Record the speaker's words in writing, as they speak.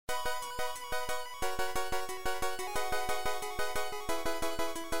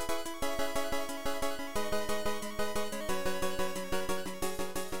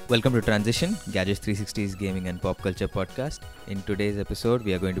Welcome to Transition, Gadgets 360's gaming and pop culture podcast. In today's episode,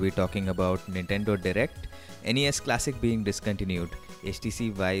 we are going to be talking about Nintendo Direct, NES Classic being discontinued,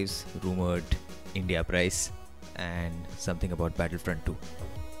 HTC Vive's rumored India price, and something about Battlefront 2.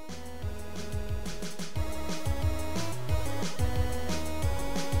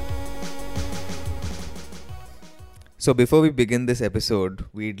 So before we begin this episode,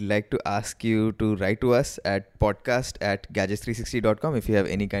 we'd like to ask you to write to us at podcast@gadgets360.com if you have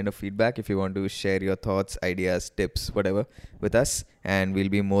any kind of feedback, if you want to share your thoughts, ideas, tips, whatever with us. And we'll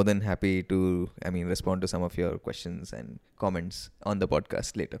be more than happy to, respond to some of your questions and comments on the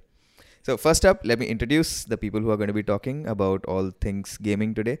podcast later. So first up, let me introduce the people who are going to be talking about all things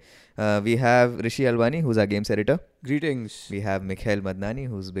gaming today. We have Rishi Alwani, who's our games editor. Greetings. We have Mikhail Madnani,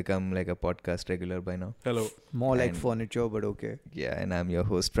 who's become like a podcast regular by now. Hello. More like furniture, but okay. Yeah, and I'm your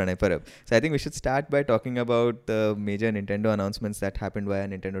host, Pranay Parab. So I think we should start by talking about the major Nintendo announcements that happened via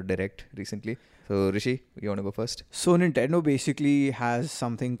Nintendo Direct recently. So Rishi, you want to go first? So Nintendo basically has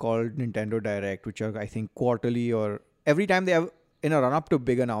something called Nintendo Direct, which are, I think, quarterly or every time they have, in a run-up to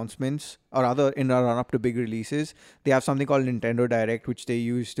big announcements, or rather in a run-up to big releases, they have something called Nintendo Direct, which they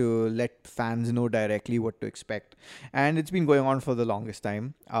use to let fans know directly what to expect. And it's been going on for the longest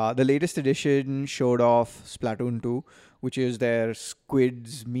time. The latest edition showed off Splatoon 2, which is their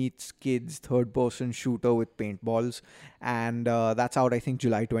Squids meets Kids third-person shooter with paintballs. And that's out, I think,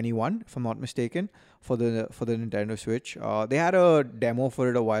 July 21, if I'm not mistaken, for the Nintendo Switch. They had a demo for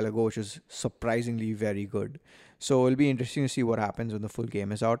it a while ago, which is surprisingly very good. So it'll be interesting to see what happens when the full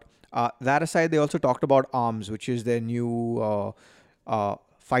game is out. That aside, they also talked about ARMS, which is their new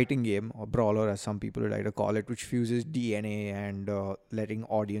fighting game, or brawler as some people would like to call it, which fuses DNA and letting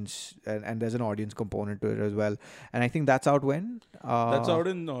audience, and there's an audience component to it as well. And I think that's out when? That's out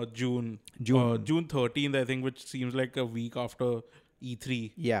in June. June. June 13th, I think, which seems like a week after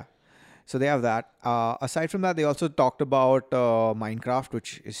E3. Yeah. So they have that. Aside from that, they also talked about Minecraft,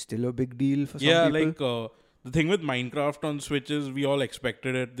 which is still a big deal for some people. The thing with Minecraft on Switch is we all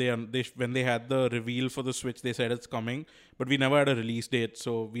expected it. They when they had the reveal for the Switch, they said it's coming, but we never had a release date.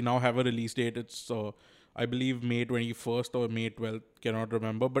 So we now have a release date. It's I believe May 21st or May 12th. Cannot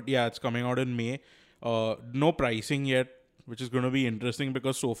remember, but yeah, it's coming out in May. No pricing yet, which is going to be interesting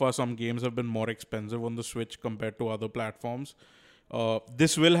because so far some games have been more expensive on the Switch compared to other platforms.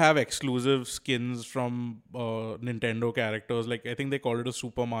 This will have exclusive skins from Nintendo characters. Like, I think they call it a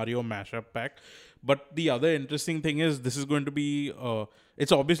Super Mario mashup pack. But the other interesting thing is this is going to be...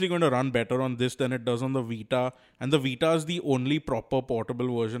 it's obviously going to run better on this than it does on the Vita. And the Vita is the only proper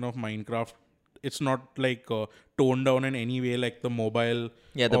portable version of Minecraft. It's not like toned down in any way like the mobile...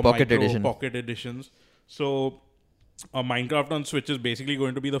 Yeah, the Pocket Edition. Pocket editions. So... Minecraft on Switch is basically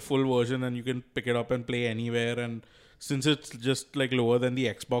going to be the full version and you can pick it up and play anywhere. And since it's just like lower than the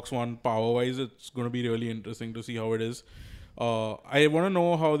Xbox One power-wise, it's going to be really interesting to see how it is. I want to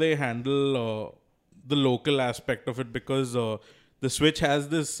know how they handle the local aspect of it because the Switch has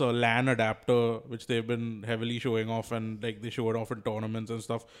this LAN adapter which they've been heavily showing off and like they show it off in tournaments and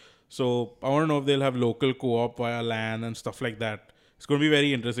stuff. So I want to know if they'll have local co-op via LAN and stuff like that. It's going to be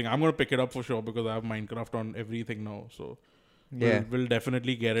very interesting. I'm going to pick it up for sure because I have Minecraft on everything now. So yeah, we'll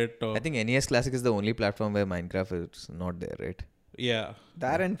definitely get it. I think NES Classic is the only platform where Minecraft is not there, right? Yeah.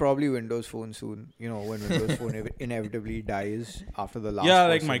 That and probably Windows Phone soon. You know, when Windows Phone inevitably dies after the last. Yeah,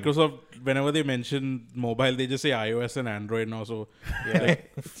 like Microsoft, whenever they mention mobile, they just say iOS and Android now. So yeah,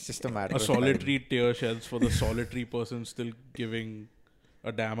 like, it's just a matter a of solitary tier shells for the solitary person still giving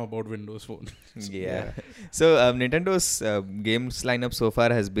a damn about Windows Phone. Yeah. So Nintendo's games lineup so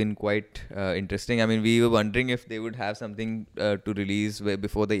far has been quite interesting. I mean, we were wondering if they would have something to release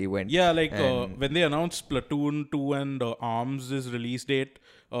before the event. Yeah, like when they announced Splatoon 2 and ARMS' release date,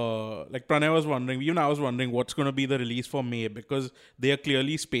 like Pranay was wondering, even I was wondering what's going to be the release for May because they are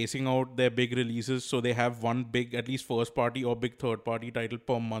clearly spacing out their big releases. So they have one big, at least first party or big third party title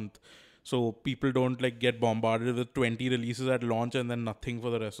per month. So people don't like get bombarded with 20 releases at launch and then nothing for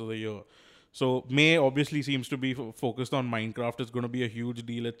the rest of the year. So May obviously seems to be focused on Minecraft. It's going to be a huge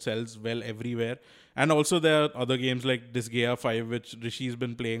deal. It sells well everywhere. And also there are other games like Disgaea 5, which Rishi's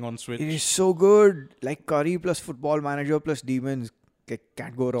been playing on Switch. It is so good. Like Curry plus Football Manager plus Demons.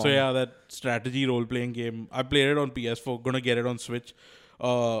 Can't go wrong. So yeah, that strategy role-playing game. I played it on PS4. Going to get it on Switch.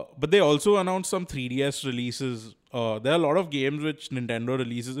 But they also announced some 3DS releases. There are a lot of games which Nintendo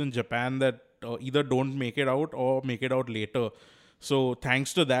releases in Japan that either don't make it out or make it out later. So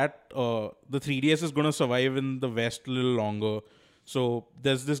thanks to that, the 3DS is going to survive in the West a little longer. So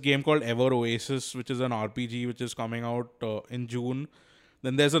there's this game called Ever Oasis, which is an RPG which is coming out in June.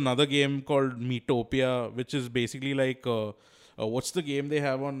 Then there's another game called Miitopia, which is basically like what's the game they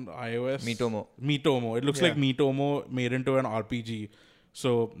have on iOS? Miitomo. It looks like Miitomo made into an RPG.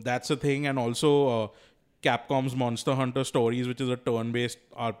 So that's a thing. And also Capcom's Monster Hunter Stories, which is a turn-based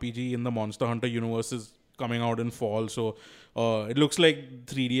RPG in the Monster Hunter universe, is coming out in fall. So it looks like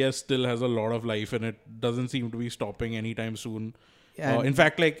 3DS still has a lot of life in it. Doesn't seem to be stopping anytime soon. In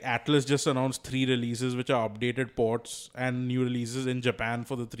fact, like Atlus just announced 3 releases, which are updated ports and new releases in Japan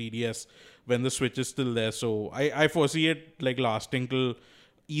for the 3DS when the Switch is still there. So I foresee it like lasting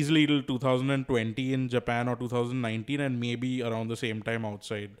easily till 2020 in Japan or 2019, and maybe around the same time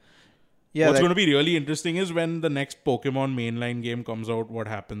outside. Yeah, What's going to be really interesting is when the next Pokemon mainline game comes out, what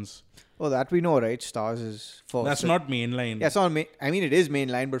happens? Oh, that we know, right? Stars is first. That's not mainline. Yeah, it's not I mean, it is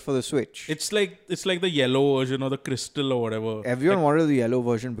mainline, but for the Switch. It's like the yellow version or the crystal or whatever. Everyone wanted the yellow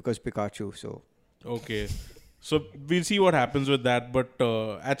version because Pikachu, so... Okay. So we'll see what happens with that. But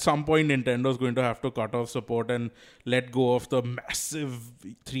at some point, Nintendo's going to have to cut off support and let go of the massive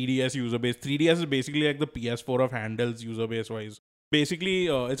 3DS user base. 3DS is basically like the PS4 of handhelds user base-wise. Basically,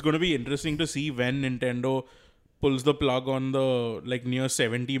 it's going to be interesting to see when Nintendo pulls the plug on the like near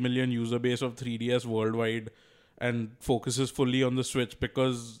 70 million user base of 3DS worldwide and focuses fully on the Switch,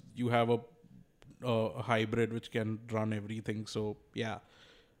 because you have a hybrid which can run everything. So yeah.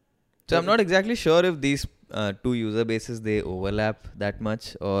 So I'm not exactly sure if these 2 user bases, they overlap that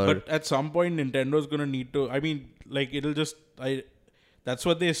much, or... But at some point, Nintendo's going to need to... I mean, like, it'll just... That's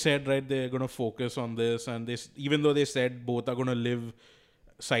what they said, right? They're going to focus on this. And even though they said both are going to live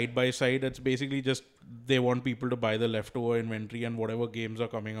side by side, it's basically just they want people to buy the leftover inventory and whatever games are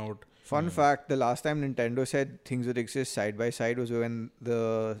coming out. Fun fact, the last time Nintendo said things would exist side by side was when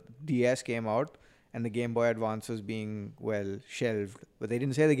the DS came out and the Game Boy Advance was being, shelved. But they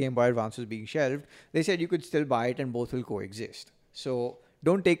didn't say the Game Boy Advance was being shelved. They said you could still buy it and both will coexist. So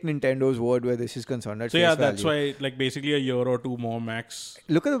don't take Nintendo's word where this is concerned. So yeah, that's why, like, basically a year or 2 more max.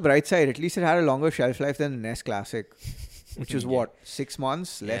 Look at the bright side. At least it had a longer shelf life than the NES Classic, which was what, 6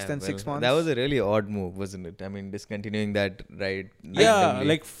 months? Less than 6 months? That was a really odd move, wasn't it? I mean, discontinuing that Yeah,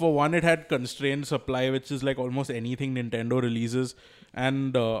 like for one, it had constrained supply, which is like almost anything Nintendo releases.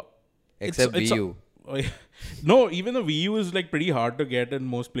 And except Wii U. No, even the Wii U is like pretty hard to get in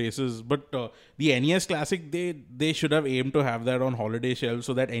most places. But the NES Classic, they should have aimed to have that on holiday shelves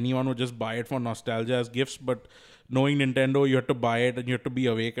so that anyone would just buy it for nostalgia as gifts. But knowing Nintendo, you have to buy it and you have to be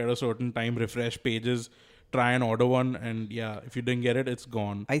awake at a certain time, refresh pages, try and order one, and yeah, if you didn't get it, it's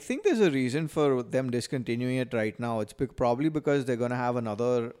gone. I think there's a reason for them discontinuing it right now. It's probably because they're going to have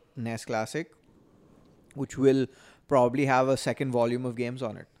another NES Classic, which will probably have a second volume of games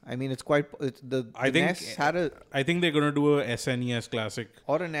on it. I mean, it's quite... NES had a... I think they're going to do a SNES Classic.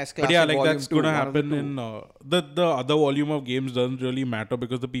 Or a NES Classic. But yeah, like volume that's 2, going to happen in... the other volume of games doesn't really matter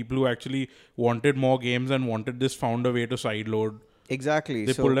because the people who actually wanted more games and wanted this found a way to sideload. Exactly.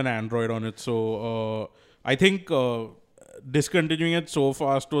 They pulled an Android on it. So I think discontinuing it so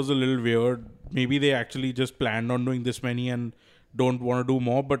fast was a little weird. Maybe they actually just planned on doing this many and don't want to do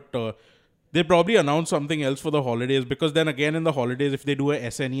more. But they probably announce something else for the holidays, because then again in the holidays, if they do a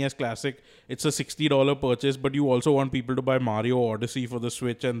SNES Classic, it's a $60 purchase, but you also want people to buy Mario Odyssey for the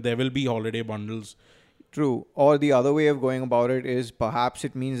Switch, and there will be holiday bundles. True. Or the other way of going about it is perhaps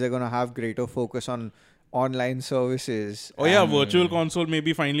it means they're going to have greater focus on online services. Oh yeah, Virtual Console may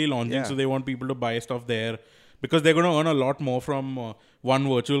be finally launching, so they want people to buy stuff there, because they're going to earn a lot more from one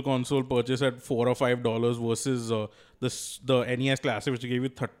Virtual Console purchase at $4 or $5 versus the NES Classic, which gave you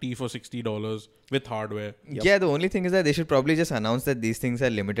 $30 for $60 with hardware. Yep. Yeah, the only thing is that they should probably just announce that these things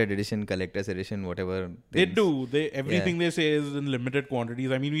are limited edition, collector's edition, whatever. Things. They do. Everything they say is in limited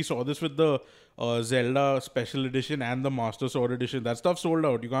quantities. I mean, we saw this with the Zelda Special Edition and the Master Sword Edition. That stuff sold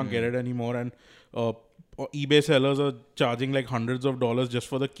out. You can't get it anymore. And eBay sellers are charging like hundreds of dollars just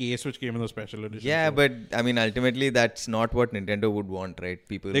for the case which came in the Special Edition. Yeah, so. But I mean, ultimately, that's not what Nintendo would want, right?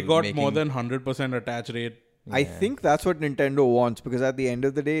 They got more than 100% attach rate. Yeah. I think that's what Nintendo wants, because at the end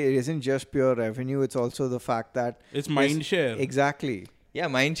of the day, it isn't just pure revenue. It's also the fact that... It's mind share. Exactly. Yeah,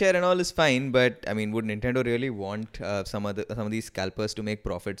 mindshare and all is fine, but I mean, would Nintendo really want some of these scalpers to make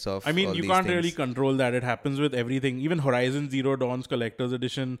profits off? I mean, all you these can't things? really control that. It happens with everything. Even Horizon Zero Dawn's Collector's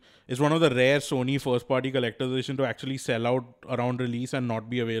Edition is one of the rare Sony first-party Collector's Edition to actually sell out around release and not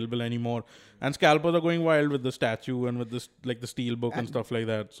be available anymore. And scalpers are going wild with the statue and with this, like the steelbook and stuff like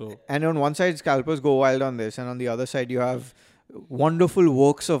that. So, and on one side, scalpers go wild on this, and on the other side, you have wonderful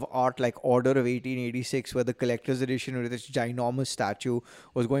works of art like Order of 1886, where the collector's edition with this ginormous statue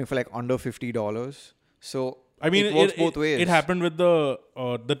was going for like under $50. So I mean, it works both ways. It happened with the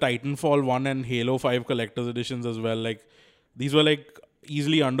Titanfall 1 and Halo 5 collector's editions as well. Like these were like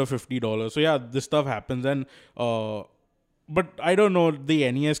easily under $50. So yeah, this stuff happens. And but I don't know,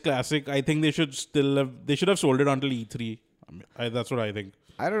 the NES Classic, I think they should have sold it until E3. I mean, that's what I think.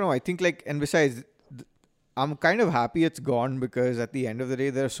 I don't know. I think and besides, I'm kind of happy it's gone because at the end of the day,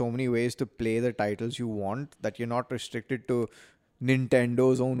 there are so many ways to play the titles you want that you're not restricted to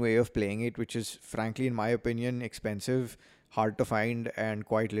Nintendo's own way of playing it, which is frankly, in my opinion, expensive, hard to find, and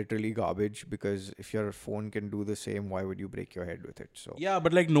quite literally garbage. Because if your phone can do the same, why would you break your head with it? So Yeah,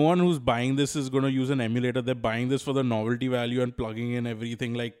 but like no one who's buying this is going to use an emulator. They're buying this for the novelty value and plugging in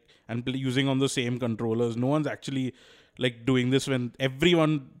everything and using on the same controllers. No one's actually like doing this when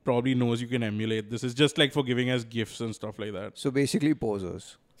everyone probably knows you can emulate. This is just like for giving us gifts and stuff like that. So basically,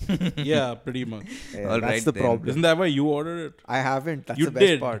 posers. Yeah, pretty much. Yeah, All that's right the then. problem. Isn't that why you ordered it? I haven't. That's You the best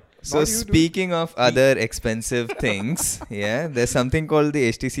did. part. So Not you, dude. speaking of other expensive things, yeah, there's something called the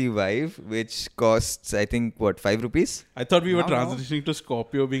HTC Vive, which costs, I think, what, 5 rupees? I thought we were No. transitioning to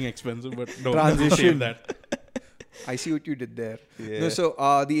Scorpio being expensive, but no. Transition. save that. I see what you did there. Yeah. No, so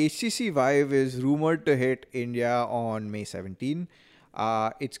the HTC Vive is rumored to hit India on May 17.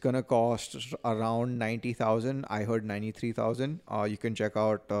 It's gonna cost around 90,000. I heard 93,000. You can check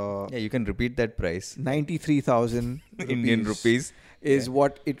out Yeah, you can repeat that price. 93,000 Indian rupees. is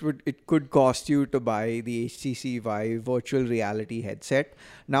what it could cost you to buy the HTC Vive virtual reality headset.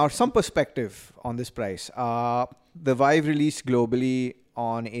 Now, some perspective on this price. The Vive released globally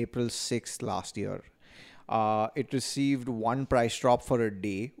on April 6th last year. It received one price drop for a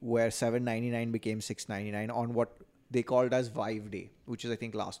day where $799 became $699 on what they called as Vive Day, which is I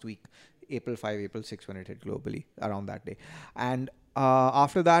think last week, April 5, April 6 when it hit globally, around that day. And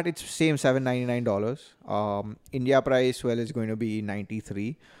after that, it's same $799. India price, well, is going to be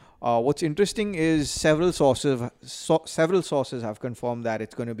 $93. What's interesting is several sources have confirmed that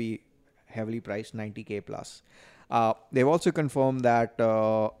it's going to be heavily priced, 90K plus. They've also confirmed that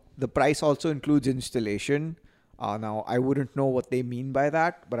the price also includes installation. Now, I wouldn't know what they mean by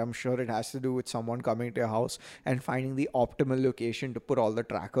that, but I'm sure it has to do with someone coming to your house and finding the optimal location to put all the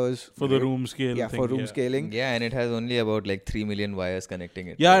trackers. For the room scale. Yeah, thing, for room scaling. Yeah, and it has only about like 3 million wires connecting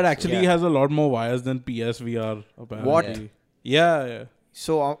it. Yeah, right? it So- actually has a lot more wires than PSVR, apparently. What? Yeah.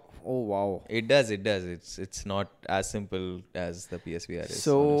 So, oh wow. It does. It's not as simple as the PSVR is.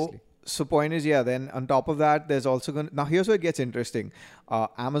 So, honestly. so point is, yeah, then on top of that, there's also going to... Now, here's where it gets interesting.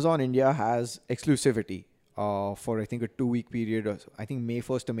 Amazon India has exclusivity for, I think, a 2-week period. Or I think May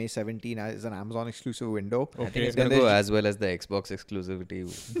 1st to May 17 is an Amazon exclusive window. I think Okay. it's Then gonna go there's- as well as the Xbox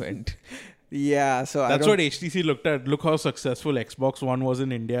exclusivity went. Yeah, so That's what HTC looked at. Look how successful Xbox One was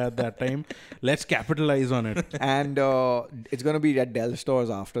in India at that time. Let's capitalize on it. And it's going to be at Dell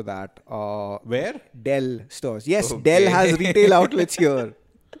stores after that. Where? Dell stores. Yes, Okay. Dell has retail outlets here.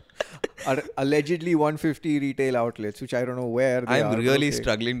 Allegedly 150 retail outlets, which I don't know where they are. I'm but really okay.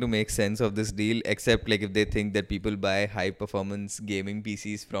 struggling to make sense of this deal, except like if they think that people buy high performance gaming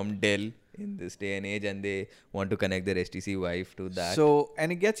PCs from Dell in this day and age and they want to connect their HTC Vive to that. So,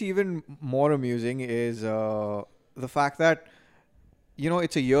 and it gets even more amusing is the fact that,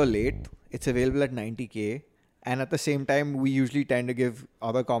 it's a year late. It's available at 90K. And at the same time, we usually tend to give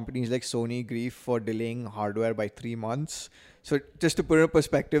other companies like Sony grief for delaying hardware by 3 months. So just to put it in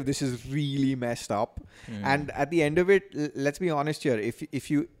perspective, this is really messed up. And at the end of it, let's be honest here.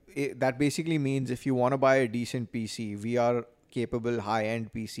 That basically means if you want to buy a decent PC, VR capable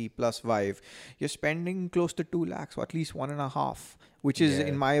high-end PC plus Vive, you're spending close to 2 lakhs or at least 1.5, which is, Yeah.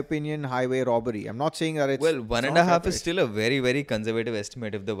 in my opinion, highway robbery. I'm not saying that it's... well, it's one and not a half fair is price. still a very, very conservative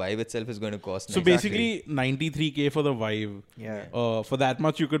estimate if the Vive itself is going to cost. So 90K. basically, 93K for the Vive. Yeah. For that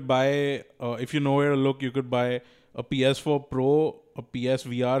much, you could buy, if you know where to look, you could buy a PS4 Pro, a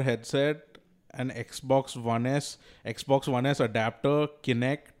PSVR headset, an Xbox One S, Xbox One S adapter,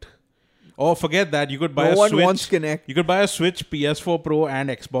 Kinect. Oh, forget that. You could buy No a one Switch. wants Kinect. You could buy a Switch, PS4 Pro, and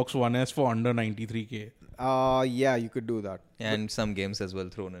Xbox One S for under 93K. Yeah, you could do that. and some games as well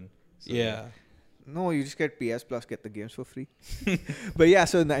thrown in. So, Yeah. No, you just get PS Plus, get the games for free. But yeah,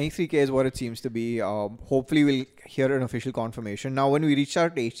 so 93K is what it seems to be. Hopefully, we'll hear an official confirmation. Now, when we reached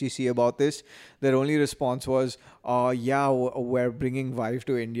out to HTC about this, their only response was, we're bringing Vive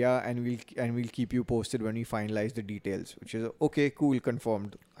to India and we'll keep you posted when we finalize the details." Which is okay, cool,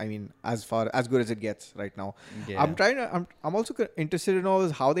 confirmed. I mean, as good as it gets right now. Yeah. I'm also interested to know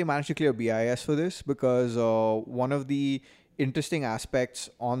is how they managed to clear BIS for this, because one of the interesting aspects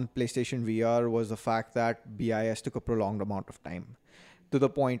on PlayStation VR was the fact that BIS took a prolonged amount of time, to the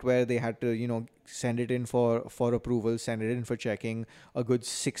point where they had to, send it in for approval, send it in for checking a good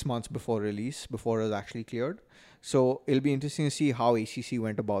 6 months before release, before it was actually cleared. So it'll be interesting to see how ACC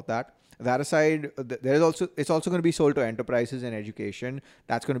went about that. That aside, it's also going to be sold to enterprises and education.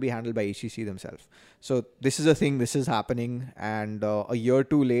 That's going to be handled by ACC themselves. So this is a thing. This is happening, and a year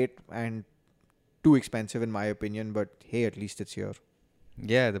too late and too expensive in my opinion. But hey, at least it's here.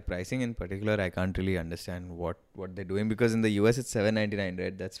 Yeah, the pricing in particular, I can't really understand what they're doing, because in the US it's $799,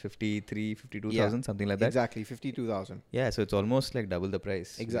 right? That's 52,000, something like that. Exactly, 52,000. Yeah, so it's almost like double the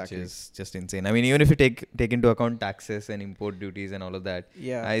price. Exactly. Which is just insane. I mean, even if you take into account taxes and import duties and all of that,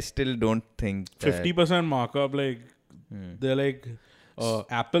 Yeah. I still don't think that, 50% markup, like they're like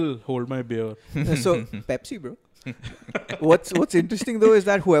Apple, hold my beer. So Pepsi, bro. What's interesting though is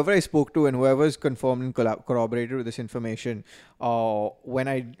that whoever I spoke to and whoever's confirmed and corroborated with this information, when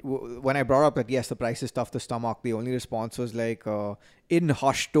I brought up that yes, the price is tough to stomach, the only response was like, in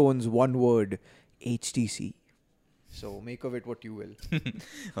hushed tones, one word, HTC. So make of it what you will.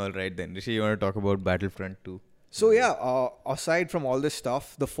 All right then, Rishi, you want to talk about Battlefront 2? So yeah, aside from all this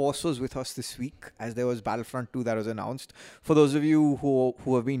stuff, the Force was with us this week as there was Battlefront 2 that was announced. For those of you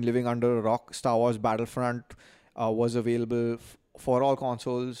who have been living under a rock, Star Wars Battlefront was available for all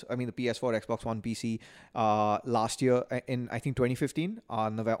consoles. I mean, the PS4, Xbox One, PC last year in, I think, 2015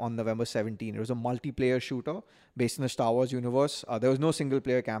 on November 17. It was a multiplayer shooter based in the Star Wars universe. There was no single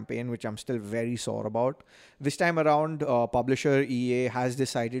player campaign, which I'm still very sore about. This time around, publisher EA has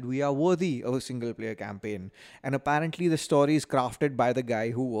decided we are worthy of a single player campaign. And apparently the story is crafted by the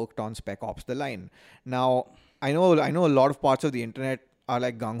guy who worked on Spec Ops: The Line. Now, I know a lot of parts of the internet are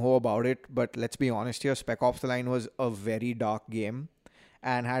like gung-ho about it, but let's be honest here, Spec Ops: The Line was a very dark game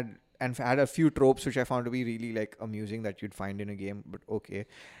and had a few tropes which I found to be really like amusing that you'd find in a game, but okay.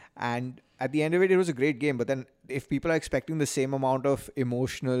 And at the end of it, it was a great game. But then if people are expecting the same amount of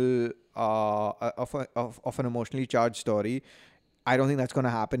emotional of an emotionally charged story, I don't think that's going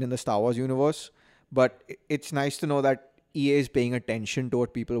to happen in the Star Wars universe. But it's nice to know that EA is paying attention to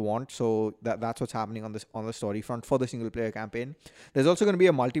what people want, so that's what's happening on the story front for the single player campaign. There's also going to be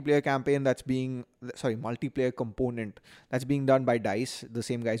a multiplayer campaign multiplayer component that's being done by DICE, the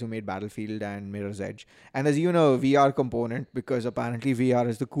same guys who made Battlefield and Mirror's Edge. And there's even a VR component, because apparently VR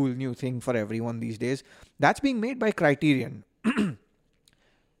is the cool new thing for everyone these days. That's being made by Criterion.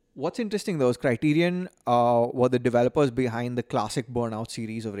 What's interesting though is Criterion were the developers behind the classic Burnout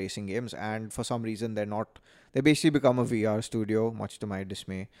series of racing games, and for some reason they basically become a VR studio, much to my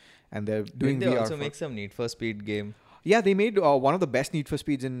dismay, and they're doing Didn't they VR. also make some Need for Speed game? Yeah, they made one of the best Need for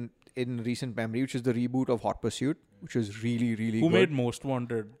Speeds in recent memory, which is the reboot of Hot Pursuit, which is really, really Who good. made Most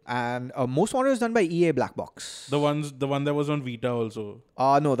Wanted? And Most Wanted was done by EA Black Box. The one that was on Vita also.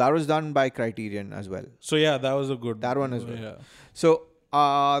 No, that was done by Criterion as well. So yeah, that was a good. That one as well. Yeah. So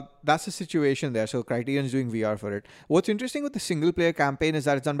that's the situation there. So Criterion's doing VR for it. What's interesting with the single player campaign is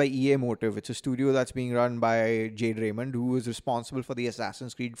that it's done by EA Motive. It's a studio that's being run by Jade Raymond, who is responsible for the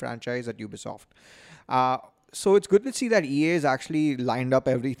Assassin's Creed franchise at Ubisoft. So it's good to see that EA has actually lined up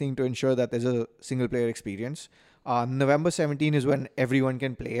everything to ensure that there's a single player experience. November 17 is when everyone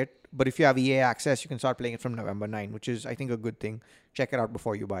can play it. But if you have EA access, you can start playing it from November 9, which is, I think, a good thing. Check it out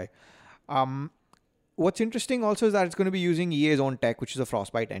before you buy. What's interesting also is that it's going to be using EA's own tech, which is a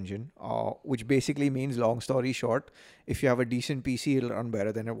Frostbite engine, which basically means, long story short, if you have a decent PC, it'll run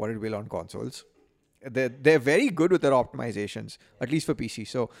better than what it will on consoles. They're very good with their optimizations, at least for PC.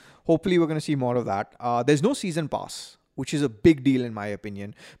 So hopefully we're going to see more of that. There's no season pass, which is a big deal in my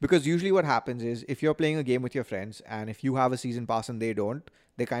opinion, because usually what happens is if you're playing a game with your friends and if you have a season pass and they don't,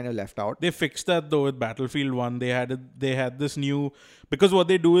 they're kind of left out. They fixed that though with Battlefield 1. They had this new, because what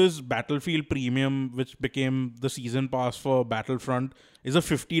they do is Battlefield Premium, which became the season pass for Battlefront, is a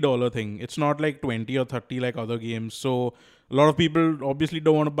 $50 thing. It's not like 20 or 30 like other games. So a lot of people obviously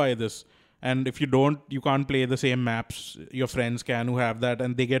don't want to buy this. And if you don't, you can't play the same maps your friends can who have that,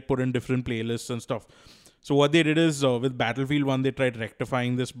 and they get put in different playlists and stuff. So what they did is with Battlefield 1, they tried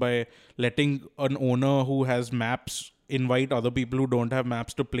rectifying this by letting an owner who has maps invite other people who don't have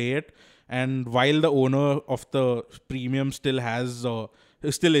maps to play it. And while the owner of the premium still is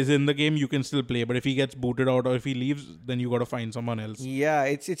in the game, you can still play. But if he gets booted out or if he leaves, then you got to find someone else. Yeah,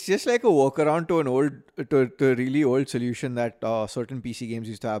 it's just like a workaround to a really old solution that certain PC games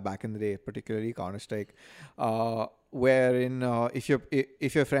used to have back in the day, particularly Counter-Strike, wherein if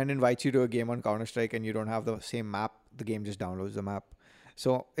your friend invites you to a game on Counter-Strike and you don't have the same map, the game just downloads the map.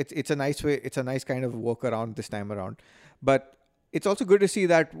 So it's a nice way. It's a nice kind of workaround this time around, but it's also good to see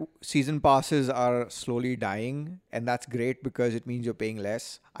that season passes are slowly dying, and that's great because it means you're paying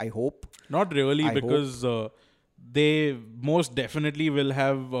less. I hope. Not really, because they most definitely will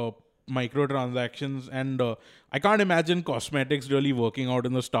have microtransactions, and I can't imagine cosmetics really working out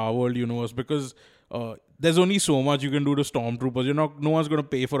in the Star World universe, because there's only so much you can do to Stormtroopers. No one's going to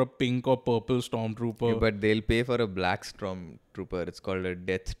pay for a pink or purple Stormtrooper. Yeah, but they'll pay for a black Stormtrooper. It's called a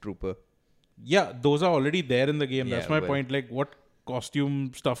Death Trooper. Yeah, those are already there in the game. Yeah, That's my well- point. Like, what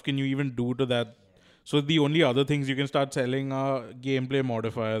costume stuff can you even do to that? So the only other things you can start selling are gameplay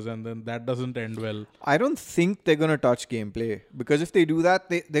modifiers, and then that doesn't end well. I don't think they're going to touch gameplay, because if they do that,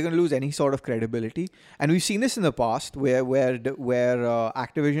 they're going to lose any sort of credibility. And we've seen this in the past where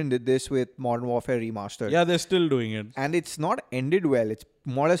Activision did this with Modern Warfare Remastered. Yeah, they're still doing it. And it's not ended well. It's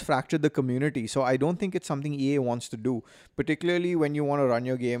more or less fractured the community. So I don't think it's something EA wants to do, particularly when you want to run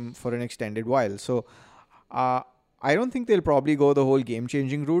your game for an extended while. So I don't think they'll probably go the whole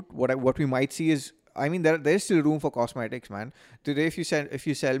game-changing route. What we might see is, I mean, there's still room for cosmetics, man. Today, if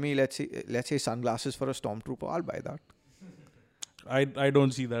you sell me, let's say sunglasses for a Stormtrooper, I'll buy that. I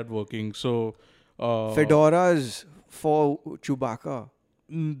don't see that working. So Fedoras for Chewbacca.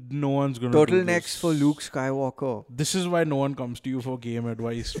 No one's gonna do Turtlenecks this. for Luke Skywalker. This is why no one comes to you for game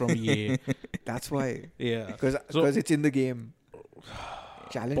advice from EA. That's why. Yeah. Because So- it's in the game.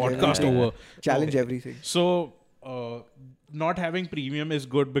 Challenge Podcast everything. over. Challenge Okay. everything. So, not having premium is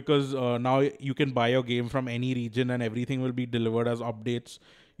good because now you can buy your game from any region and everything will be delivered as updates.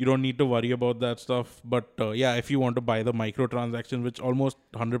 You don't need to worry about that stuff. But yeah, if you want to buy the microtransaction, which almost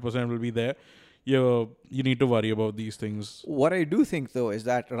 100% will be there, you need to worry about these things. What I do think, though, is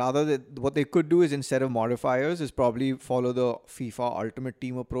that what they could do is, instead of modifiers, is probably follow the FIFA Ultimate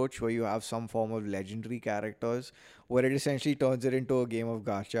Team approach, where you have some form of legendary characters, where it essentially turns it into a game of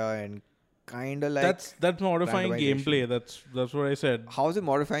gacha and kind of like... That's modifying randomization. gameplay. That's what I said. How is it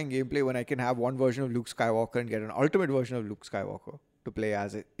modifying gameplay when I can have one version of Luke Skywalker and get an ultimate version of Luke Skywalker to play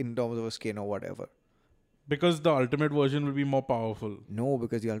as it in terms of a skin or whatever? Because the ultimate version will be more powerful. No,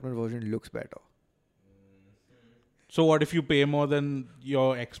 because the ultimate version looks better. So what if you pay more, than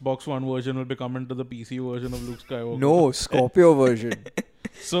your Xbox One version will become into the PC version of Luke Skywalker? No, Scorpio version.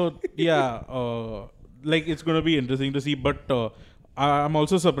 So yeah, like it's gonna be interesting to see. But I'm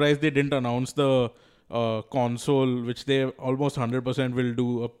also surprised they didn't announce the console, which they almost 100% will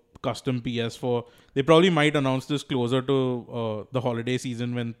do a custom PS4. They probably might announce this closer to the holiday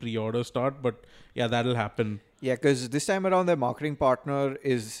season when pre-orders start. But yeah, that'll happen. Yeah, because this time around their marketing partner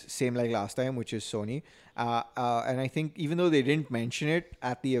is same like last time, which is Sony. And I think even though they didn't mention it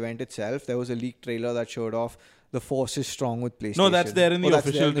at the event itself, there was a leaked trailer that showed off the force is strong with PlayStation. No, that's there in the that's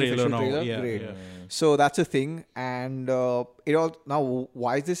official there in the trailer official now. Yeah, Great. yeah. So that's a thing. And it all now,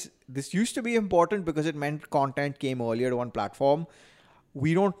 why is this? This used to be important because it meant content came earlier to one platform.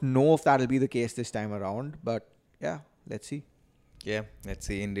 We don't know if that'll be the case this time around, but yeah, let's see. Yeah, let's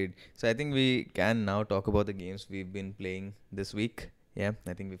see, indeed. So I think we can now talk about the games we've been playing this week. Yeah,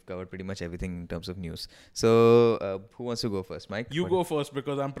 I think we've covered pretty much everything in terms of news. So who wants to go first, Mike? You What- go first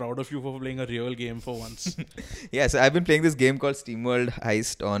because I'm proud of you for playing a real game for once. Yeah, so I've been playing this game called SteamWorld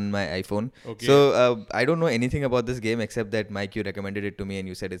Heist on my iPhone. Okay. So I don't know anything about this game except that, Mike, you recommended it to me and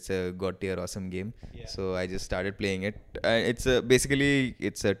you said it's a god tier awesome game. Yeah. So I just started playing it. It's basically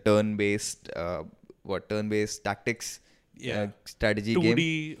a turn-based tactics strategy game.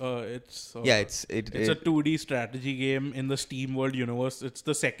 2D. It's Yeah, it's It's a 2D strategy game in the SteamWorld universe. It's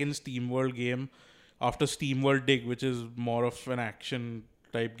the second SteamWorld game after SteamWorld Dig, which is more of an action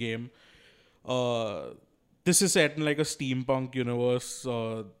type game. This is set in like a steampunk universe.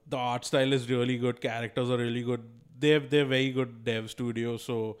 The art style is really good. Characters are really good. They're very good dev studio.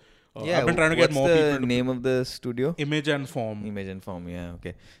 So I've been trying to get what's more the people to name of the studio? Image and Form. Image and Form, yeah,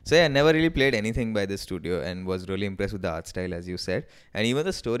 okay. So yeah, I never really played anything by this studio and was really impressed with the art style, as you said, and even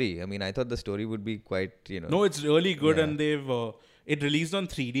the story. I mean, I thought the story would be quite, No, it's really good, Yeah. and they've it released on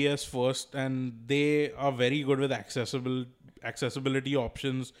 3DS first, and they are very good with accessibility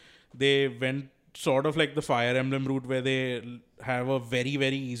options. They went sort of like the Fire Emblem route, where they have a very,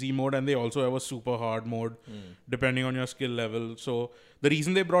 very easy mode, and they also have a super hard mode, depending on your skill level. So the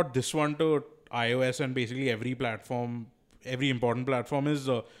reason they brought this one to iOS and basically every platform, every important platform, is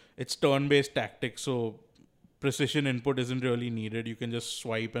it's turn-based tactics. So precision input isn't really needed. You can just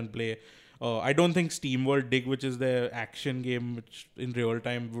swipe and play. I don't think SteamWorld Dig, which is their action game, which in real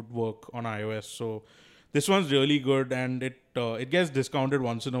time would work on iOS. So this one's really good, and it gets discounted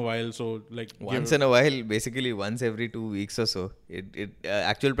once in a while. So like once in a while, basically once every 2 weeks or so. It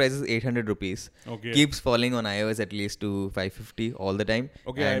actual price is 800 rupees. Okay. Keeps falling on iOS at least to 550 all the time.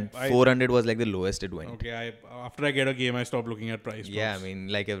 Okay, and I- 400 was like the lowest it went. Okay, after I get a game, I stop looking at price. Yeah, I tags. mean,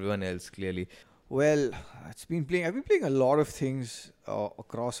 like everyone else, clearly. Well, I've been playing a lot of things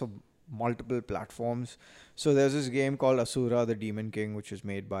across multiple platforms. So there's this game called Asura, the Demon King, which is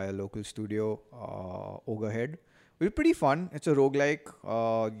made by a local studio, Ogrehead, It's pretty fun. It's a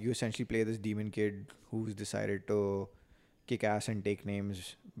roguelike. You essentially play this demon kid who's decided to kick ass and take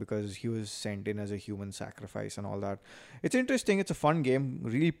names because he was sent in as a human sacrifice and all that. It's interesting. It's a fun game.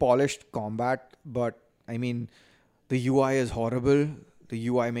 Really polished combat, but I mean, the UI is horrible. The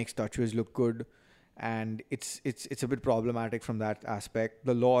UI makes touches look good, and it's a bit problematic from that aspect.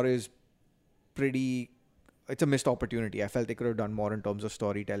 The lore is pretty. It's a missed opportunity. I felt they could have done more in terms of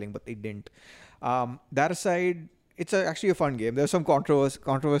storytelling, but they didn't. That aside, it's actually a fun game. There's some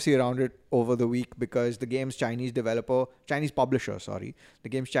controversy around it over the week because the game's Chinese publisher, the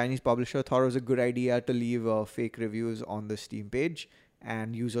game's Chinese publisher thought it was a good idea to leave fake reviews on the Steam page,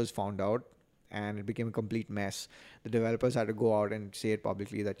 and users found out, and it became a complete mess. The developers had to go out and say it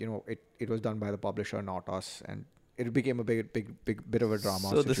publicly that it was done by the publisher, not us, and it became a big bit of a drama.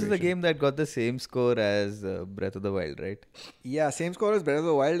 So this is the game that got the same score as Breath of the Wild, right? Yeah, same score as Breath of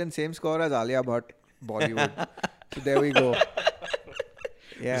the Wild and same score as Alia Bhatt Bollywood. So there we go.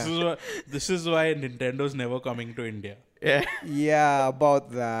 Yeah. This is why Nintendo's never coming to India. Yeah,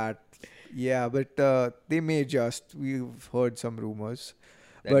 about that. Yeah, but they may just. We've heard some rumors.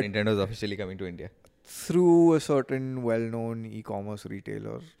 That But Nintendo's officially coming to India. through a certain well-known e-commerce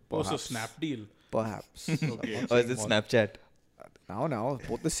retailer. Also, Perhaps. Snapdeal. Perhaps. Okay. Or is it Snapchat? Now,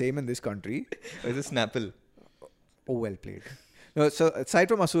 both the same in this country. Or is it Snapple? Oh, well played. No, so aside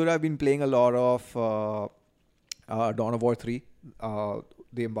from Asura, I've been playing a lot of Dawn of War 3.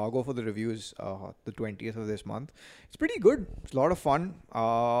 The embargo for the reviews, the 20th of this month. It's pretty good. It's a lot of fun.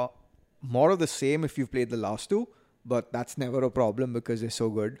 More of the same if you've played the last two, but that's never a problem because they're so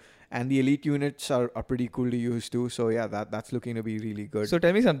good. And the elite units are pretty cool to use too. So yeah, that's looking to be really good. So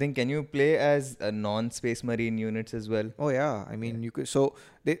tell me something. Can you play as non-Space Marine units as well? Oh yeah, I mean you could. So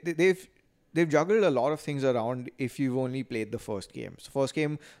they've juggled a lot of things around if you've only played the first game. So first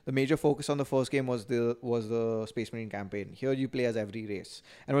game, the major focus on the first game was the Space Marine campaign. Here you play as every race,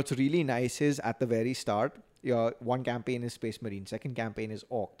 and what's really nice is at the very start, your one campaign is Space Marine, second campaign is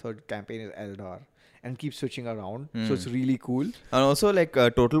Orc, third campaign is Eldar, and keep switching around. So it's really cool. And also, like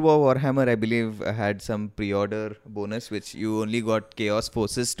Total War Warhammer, I believe had some pre-order bonus, which you only got Chaos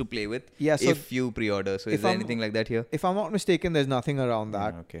Forces to play with. Yeah, so if you pre-order. So is there anything like that here? If I'm not mistaken, there's nothing around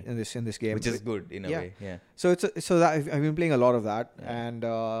that okay. in this game, Which is good in a way. Yeah. So so that I've been playing a lot of that, and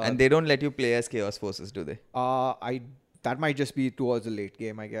they don't let you play as Chaos Forces, do they? That might just be towards the late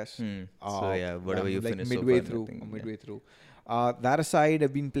game, I guess. So yeah, whatever you like finish midway so far, through, nothing, midway through. That aside,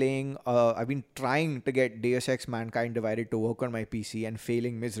 I've been playing. I've been trying to get Deus Ex: Mankind Divided to work on my PC and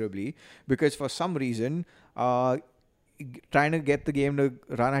failing miserably because for some reason, trying to get the game to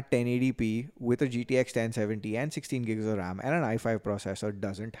run at 1080p with a GTX 1070 and 16 gigs of RAM and an i5 processor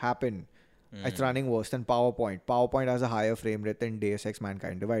doesn't happen. It's running worse than PowerPoint. PowerPoint has a higher frame rate than Deus Ex: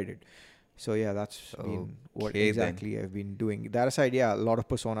 Mankind Divided. So yeah, that's been what exactly I've been doing. That aside, yeah, a lot of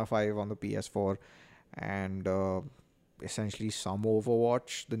Persona 5 on the PS4 and essentially some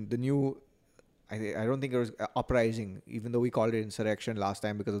Overwatch. The new, I don't think it was Uprising, even though we called it Insurrection last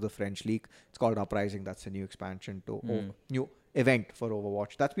time because of the French leak. It's called Uprising. That's a new expansion to new event for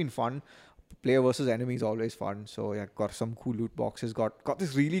Overwatch. That's been fun. Player versus enemy is always fun. So yeah, got some cool loot boxes. Got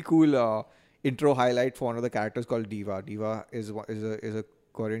this really cool intro highlight for one of the characters called Diva. Diva is a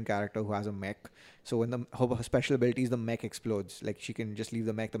Korean character who has a mech. So when her special ability is the mech explodes. Like she can just leave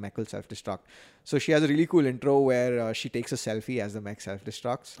the mech will self-destruct. So she has a really cool intro where she takes a selfie as the mech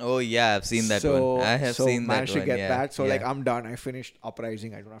self-destructs. Oh yeah, I've seen that one. I have seen that one. Managed to get that. So like I'm done. I finished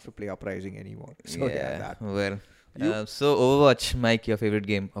Uprising. I don't have to play Uprising anymore. So yeah, that. Well, so Overwatch, Mike, your favorite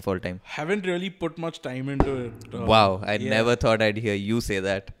game of all time? Haven't really put much time into it. Wow, I never thought I'd hear you say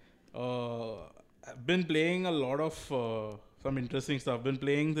that. I've been playing a lot of some interesting stuff. I've been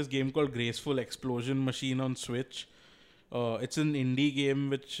playing this game called Graceful Explosion Machine on Switch. It's an indie game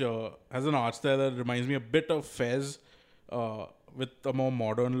which has an art style that reminds me a bit of Fez with a more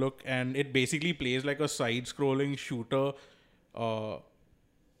modern look. And it basically plays like a side-scrolling shooter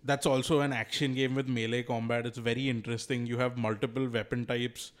that's also an action game with melee combat. It's very interesting. You have multiple weapon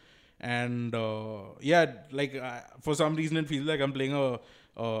types. And for some reason it feels like I'm playing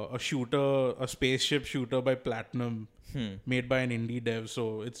a shooter, a spaceship shooter by Platinum, made by an indie dev.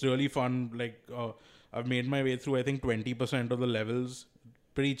 So it's really fun. Like I've made my way through I think 20% of the levels.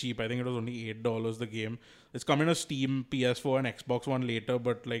 Pretty cheap. I think it was only $8 the game. It's coming to Steam, PS4 and Xbox One later,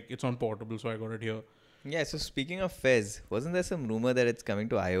 but like it's on portable, so I got it here. Yeah, so speaking of Fez, wasn't there some rumor that it's coming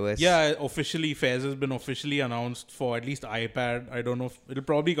to iOS? Yeah, officially, Fez has been officially announced for at least iPad. I don't know if it'll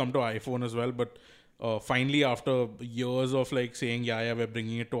probably come to iPhone as well, but finally after years of like saying, yeah, we're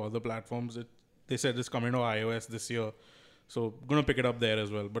bringing it to other platforms, they said it's coming to iOS this year. So gonna pick it up there as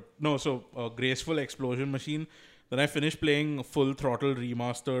well. But no, so Graceful Explosion Machine, Then I finished playing Full Throttle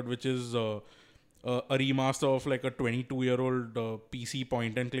Remastered, which is a remaster of like a 22-year-old PC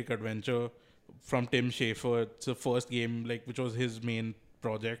point-and-click adventure from Tim Schafer. It's the first game like which was his main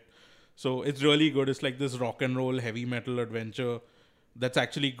project. So it's really good. It's like this rock and roll heavy metal adventure that's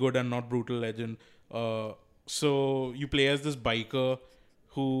actually good and not Brutal Legend. So you play as this biker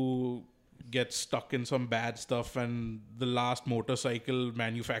who gets stuck in some bad stuff, and the last motorcycle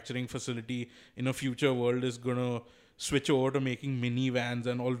manufacturing facility in a future world is gonna switch over to making minivans,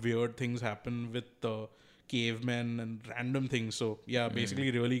 and all weird things happen with cavemen and random things. So yeah,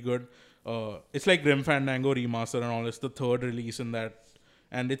 basically really good. It's like Grim Fandango Remaster and all. It's the third release in that,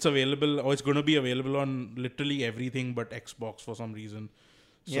 and it's available, or it's going to be available on literally everything but Xbox for some reason.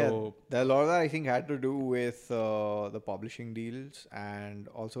 So a lot of that I think had to do with the publishing deals, and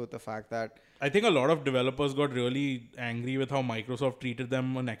also with the fact that I think a lot of developers got really angry with how Microsoft treated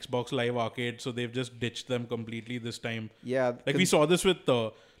them on Xbox Live Arcade, so they've just ditched them completely this time. yeah, Like we saw this with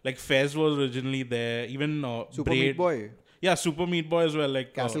like Fez was originally there, even Super Braid. Meat Boy, Yeah, Super Meat Boy as well.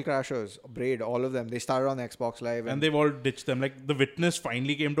 Like Castle Crashers, Braid, all of them, they started on Xbox Live, and they've all ditched them. Like The Witness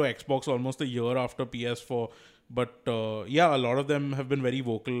finally came to Xbox almost a year after PS4. But yeah, a lot of them have been very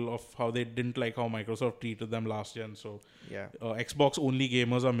vocal of how they didn't like how Microsoft treated them last gen. So yeah, Xbox only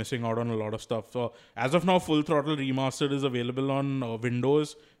gamers are missing out on a lot of stuff. So as of now, Full Throttle Remastered is available on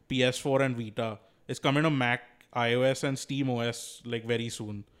Windows, PS4 and Vita. It's coming to Mac, iOS and Steam OS like very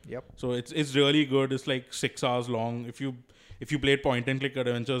soon. yep. So it's really good. It's like 6 hours long. If you played point and click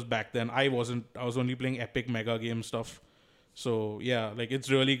adventures back then, I wasn't. I was only playing epic mega game stuff. So yeah, like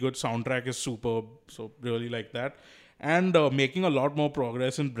it's really good. Soundtrack is superb. So really like that. And making a lot more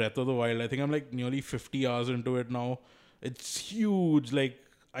progress in Breath of the Wild. I think I'm like nearly 50 hours into it now. It's huge. Like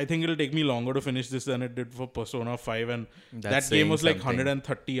I think it'll take me longer to finish this than it did for Persona 5. And That's that game saying was like something.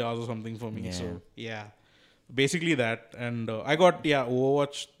 130 hours or something for me. Yeah. So yeah, basically that. And I got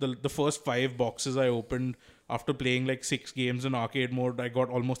Overwatch. The first 5 boxes I opened after playing like 6 games in arcade mode. I got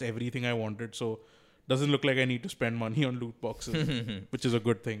almost everything I wanted. So doesn't look like I need to spend money on loot boxes, which is a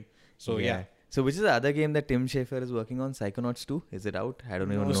good thing. So yeah. So which is the other game that Tim Schafer is working on? Psychonauts 2? Is it out? I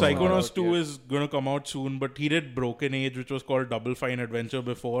don't even know. Psychonauts out 2 yet. is going to come out soon, but he did Broken Age, which was called Double Fine Adventure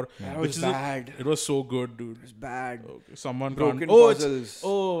before. That which was is bad. It was so good, dude. It's bad. Okay, someone Broken can't. puzzles.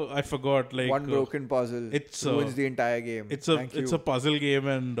 I forgot. Like One broken puzzle. it's, ruins the entire game. It's Thank a you. puzzle game,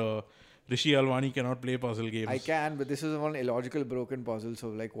 and Rishi Alwani cannot play puzzle games. I can, but this is one illogical broken puzzle, so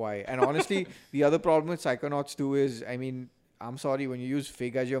like why? And honestly, the other problem with Psychonauts 2 is, I mean, I'm sorry, when you use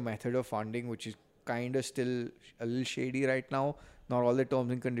FIG as your method of funding, which is kind of still a little shady right now, not all the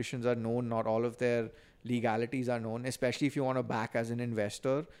terms and conditions are known, not all of their legalities are known, especially if you want to back as an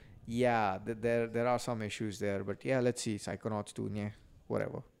investor. Yeah, there are some issues there, but yeah, let's see. Psychonauts 2, yeah,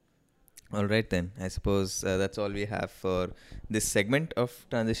 whatever. All right then. I suppose that's all we have for this segment of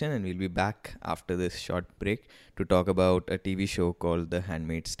Transition, and we'll be back after this short break to talk about a TV show called The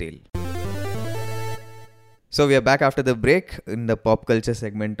Handmaid's Tale. So we are back after the break in the pop culture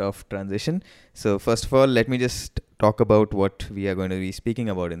segment of Transition. So first of all, let me just talk about what we are going to be speaking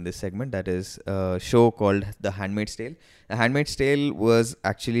about in this segment. That is a show called The Handmaid's Tale. The Handmaid's Tale was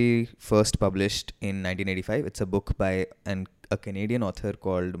actually first published in 1985. It's a book by a Canadian author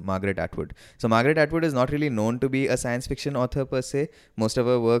called Margaret Atwood. So Margaret Atwood is not really known to be a science fiction author per se. Most of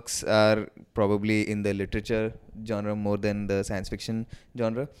her works are probably in the literature genre more than the science fiction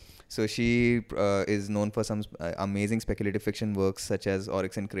genre. So she is known for some amazing speculative fiction works such as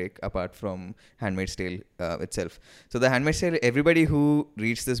Oryx and Crake, apart from Handmaid's Tale itself. So The Handmaid's Tale, everybody who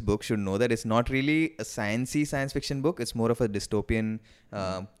reads this book should know that it's not really a sciencey science fiction book. It's more of a dystopian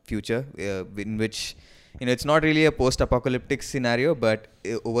future in which, you know, it's not really a post-apocalyptic scenario, but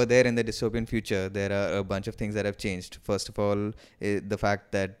over there in the dystopian future, there are a bunch of things that have changed. First of all, the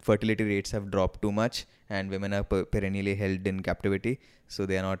fact that fertility rates have dropped too much and women are perennially held in captivity. So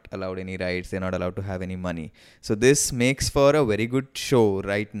they are not allowed any rights. They're not allowed to have any money. So this makes for a very good show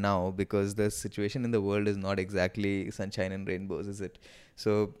right now because the situation in the world is not exactly sunshine and rainbows, is it?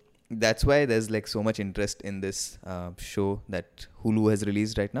 So that's why there's like so much interest in this show that Hulu has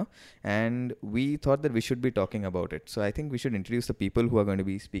released right now, and we thought that we should be talking about it. So I think we should introduce the people who are going to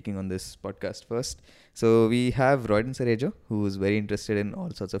be speaking on this podcast first. So we have Royden Sarejo, who is very interested in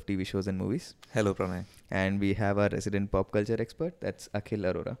all sorts of TV shows and movies. Hello, Pranay. And we have our resident pop culture expert, that's Akhil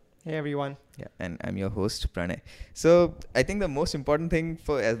Arora. Hey everyone. Yeah, and I'm your host Pranay. So I think the most important thing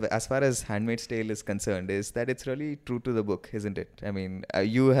for as far as *Handmaid's Tale* is concerned is that it's really true to the book, isn't it? I mean,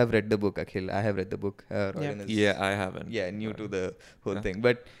 you have read the book, Akhil. I have read the book. Royan is, Yeah, I haven't. yeah, new to the whole Yeah. thing.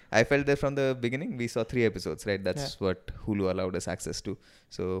 But I felt that from the beginning we saw 3 episodes, right? That's what Hulu allowed us access to.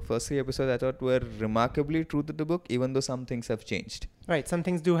 So first 3 episodes I thought were remarkably true to the book, even though some things have changed. Right, some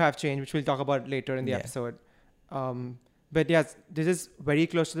things do have changed, which we'll talk about later in the Yeah. episode. But yes, this is very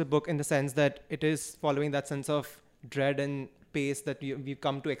close to the book in the sense that it is following that sense of dread and pace that we've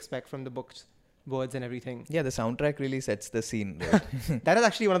come to expect from the book's words and everything. Yeah, the soundtrack really sets the scene, right? That is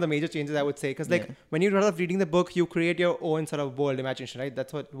actually one of the major changes, I would say, because when you start reading the book, you create your own sort of world imagination, right?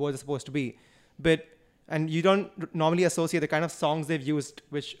 That's what words are supposed to be. And you don't normally associate the kind of songs they've used,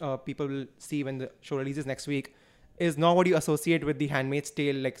 which people will see when the show releases next week, is not what you associate with the Handmaid's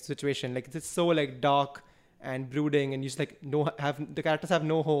Tale like situation. Like it's so like dark and brooding, and you just like the characters have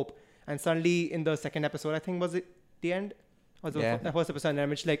no hope. And suddenly in the second episode, I think was it the end? Was the first episode in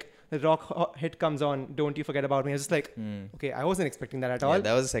which like the rock hit comes on, "Don't You Forget About Me." I was just like, okay, I wasn't expecting that at all. Yeah,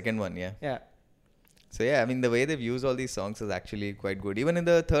 that was the second one, yeah. Yeah. So yeah, I mean the way they've used all these songs is actually quite good. Even in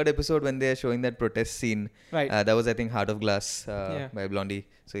the third episode when they're showing that protest scene, Right. that was I think Heart of Glass by Blondie.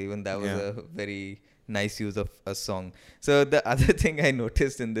 So even that was Yeah. a very nice use of a song. So the other thing I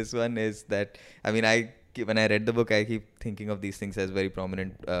noticed in this one is that, I mean, when I read the book, I keep thinking of these things as very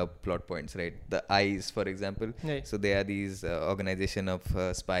prominent plot points, right? The eyes, for example. Right. So they are these organization of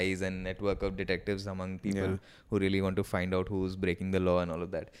spies and network of detectives among people who really want to find out who's breaking the law and all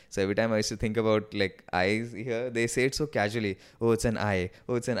of that. So every time I used to think about like eyes here, they say it so casually. Oh, it's an eye.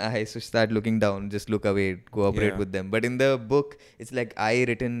 Oh, it's an eye. So start looking down, just look away, cooperate with them. But in the book, it's like I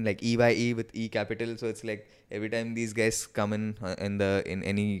written like E-Y-E with E capital. So it's like every time these guys come in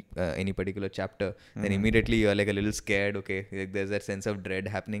any particular chapter, then immediately you're like a little scared. Okay, like there's that sense of dread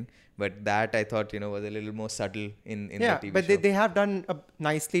happening. But that I thought was a little more subtle in the TV but show. they have done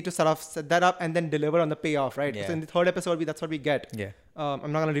nicely to sort of set that up and then deliver on the payoff, right? Yeah. So in the third episode, that's what we get. Yeah.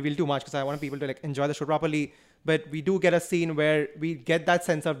 I'm not going to reveal too much because I want people to like enjoy the show properly. But we do get a scene where we get that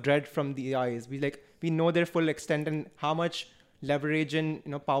sense of dread from the eyes. We know their full extent and how much leverage and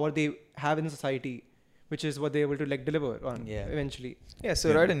power they have in society, which is what they're able to like deliver on eventually. Yeah,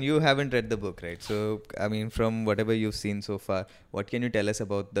 so Roden, you haven't read the book, right? So, I mean, from whatever you've seen so far, what can you tell us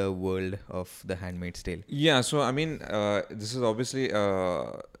about the world of The Handmaid's Tale? Yeah, so I mean, this is obviously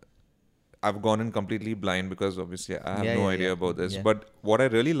I've gone in completely blind because obviously I have no idea about this. Yeah. But what I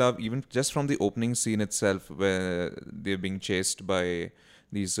really love, even just from the opening scene itself, where they're being chased by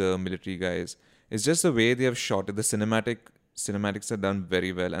these military guys, is just the way they have shot it. The cinematics are done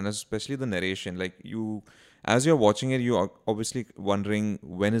very well, and especially the narration. Like as you're watching it, you are obviously wondering,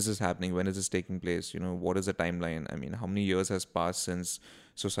 when is this happening? When is this taking place? What is the timeline? I mean, how many years has passed since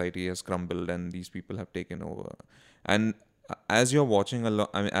society has crumbled and these people have taken over? And as you're watching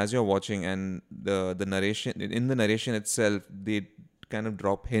and the narration itself, they kind of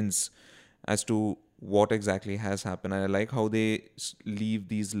drop hints as to what exactly has happened. And I like how they leave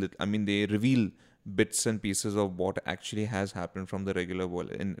these they reveal bits and pieces of what actually has happened from the regular world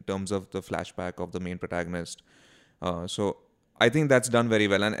in terms of the flashback of the main protagonist. So I think that's done very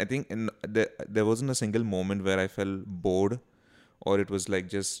well, and I think there wasn't a single moment where I felt bored or it was like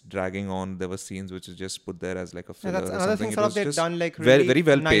just dragging on. There were scenes which is just put there as like a filler. Yeah, that's or another something. thing It sort of was they've just done like really very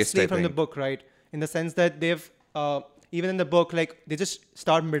well nicely paced, I from the think. book, right? In the sense that they've even in the book, like they just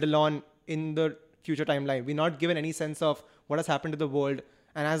start middle on in the future timeline. We're not given any sense of what has happened to the world.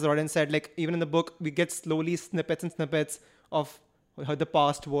 And as Roden said, like even in the book, we get slowly snippets of the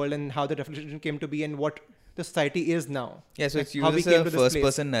past world and how the revolution came to be and what the society is now. Yeah, so Like, it's how we uses came a to this place.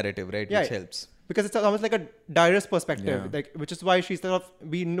 first-person narrative, right? Yeah, Which helps. Because it's almost like a diarist perspective, Yeah. like which is why she's sort of,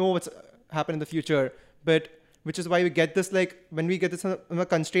 we know what's happened in the future, but which is why we get this, like when we get this from a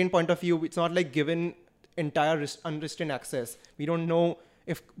constrained point of view, it's not like given entire unrestrained access. We don't know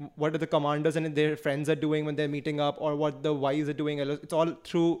what the commanders and their friends are doing when they're meeting up, or what the wives are doing. It's all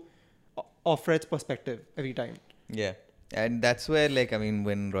through Offred's perspective every time. Yeah. And that's where, like, I mean,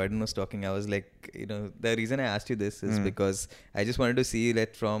 when Royden was talking, I was like, the reason I asked you this is because I just wanted to see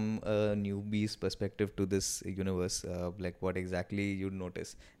that from a newbie's perspective to this universe, like what exactly you'd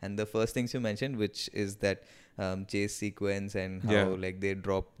notice. And the first things you mentioned, which is that chase sequence and how like they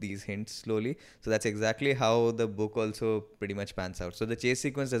drop these hints slowly. So that's exactly how the book also pretty much pans out. So the chase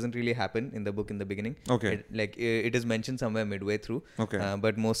sequence doesn't really happen in the book in the beginning. Okay. It is mentioned somewhere midway through. Okay.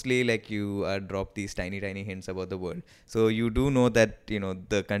 But mostly like you drop these tiny hints about the world. So So you do know that,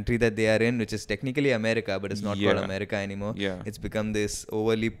 the country that they are in, which is technically America, but it's not called Yeah. America anymore. Yeah. It's become this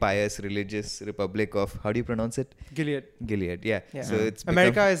overly pious religious republic of, how do you pronounce it? Gilead. Gilead. Yeah. Yeah. So it's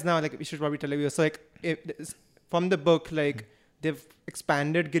America is now, like, we should probably tell you. So, like, from the book, like, they've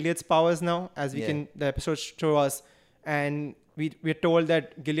expanded Gilead's powers now, as we Yeah. can, the episodes show us. And we're told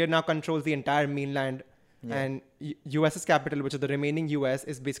that Gilead now controls the entire mainland. Yeah. And US's capital, which is the remaining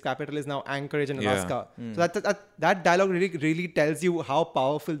US, base capital is now Anchorage in Yeah. Alaska. So that dialogue really tells you how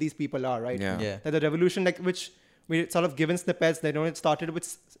powerful these people are, right? Yeah. Yeah. That the revolution, like, which we sort of given snippets, they know it started with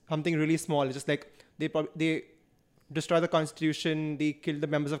something really small. It's just like they destroy the Constitution, they kill the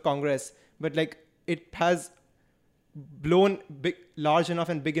members of Congress, but like it has blown large enough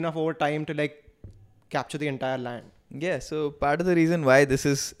and big enough over time to like capture the entire land. Yeah, so part of the reason why this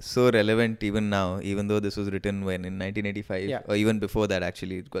is so relevant even now, even though this was written in 1985, Yeah. or even before that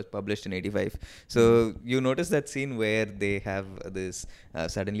actually, it was published in 85. So you notice that scene where they have this,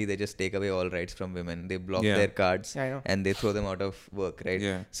 suddenly they just take away all rights from women. They block Yeah. their cards Yeah, I know. and they throw them out of work, right?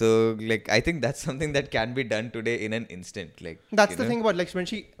 Yeah. So like, I think that's something that can be done today in an instant. Like That's you the know? thing about, like,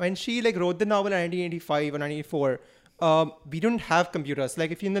 when she like wrote the novel in 1985 or 1984. We don't have computers.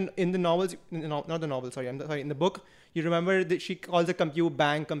 Like, if you in the novels, not the novel, sorry, in the book, you remember that she calls it compute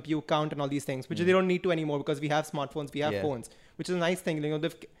bank, compute count, and all these things, which they don't need to anymore because we have smartphones, we have Yeah. phones, which is a nice thing.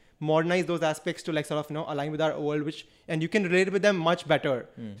 They've modernized those aspects to like sort of align with our world, and you can relate with them much better.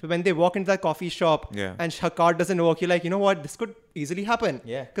 So when they walk into that coffee shop Yeah. and her card doesn't work, you're like, you know what, this could easily happen.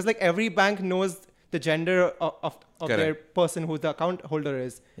 Yeah. Because like every bank knows the gender of their Correct. person who the account holder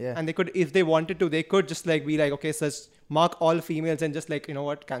is. Yeah. And they could, if they wanted to, they could just like be like, okay, so just mark all females and just like, you know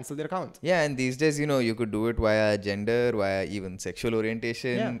what, cancel their accounts. Yeah, and these days, you could do it via gender, via even sexual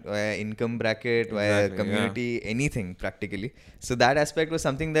orientation, Yeah. via income bracket, via Exactly, community, anything practically. So that aspect was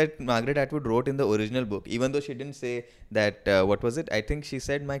something that Margaret Atwood wrote in the original book, even though she didn't say that, what was it? I think she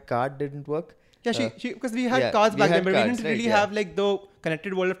said my card didn't work. Yeah, she because we had yeah, cards we back had then, but cards, we didn't right, really yeah. have like the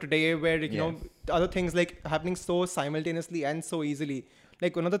connected world of today where, like, you Yeah. know, other things like happening so simultaneously and so easily.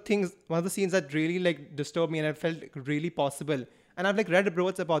 Like one of the scenes that really like disturbed me and I felt really possible. And I've like read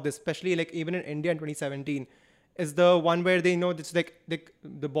reports about this, especially like even in India in 2017, is the one where they know it's like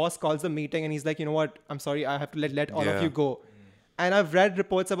the boss calls the meeting and he's like, you know what, I'm sorry, I have to let all of Yeah. you go. And I've read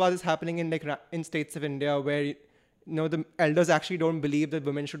reports about this happening in like in states of India where the elders actually don't believe that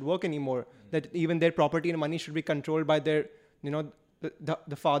women should work anymore. That even their property and money should be controlled by their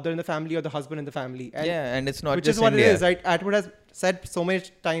the father in the family or the husband in the family. And Yeah, and it's not which just is what India. it is, right? Atwood has said so many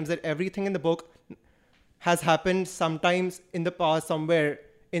times that everything in the book has happened sometimes in the past somewhere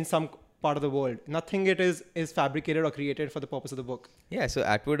in some part of the world. Nothing it is fabricated or created for the purpose of the book. Yeah, so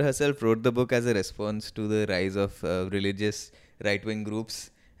Atwood herself wrote the book as a response to the rise of religious right-wing groups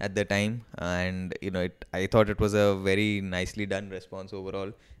at the time, and I thought it was a very nicely done response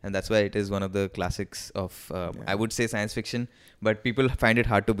overall, and that's why it is one of the classics of I would say science fiction, but people find it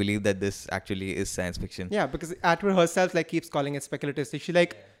hard to believe that this actually is science fiction. Yeah, because Atwood herself like keeps calling it speculative. So she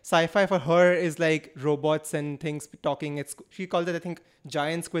like sci-fi for her is like robots and things talking. She calls it, I think,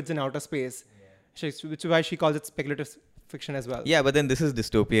 giant squids in outer space, which is why she calls it speculative fiction as well. Yeah, but then this is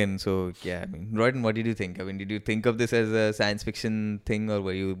dystopian, so yeah, I mean, Royden, what did you think? I mean, did you think of this as a science fiction thing, or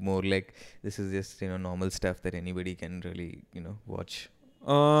were you more like, this is just, normal stuff that anybody can really, watch?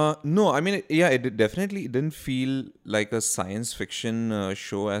 No, I mean, it definitely didn't feel like a science fiction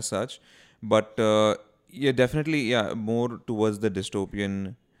show as such, but definitely, more towards the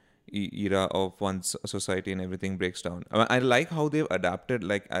dystopian era of once a society and everything breaks down. I like how they've adapted,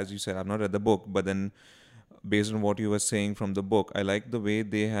 like, as you said, I've not read the book, but then based on what you were saying from the book, I like the way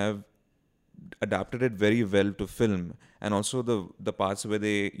they have adapted it very well to film, and also the parts where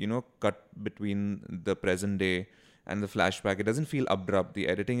they cut between the present day and the flashback. It doesn't feel abrupt. The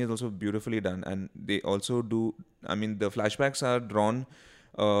editing is also beautifully done, and they also do, I mean, the flashbacks are drawn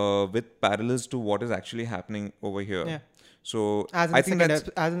with parallels to what is actually happening over here. Yeah. So As in, I the think second that's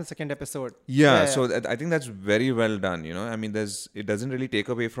as in the second episode. yeah, so I think that's very well done. I mean, it doesn't really take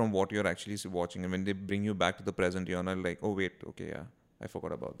away from what you're actually watching. I mean, they bring you back to the present. You're not like, oh wait, okay, yeah, I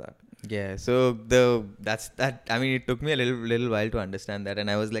forgot about that. Yeah, so that's that. I mean, it took me a little while to understand that,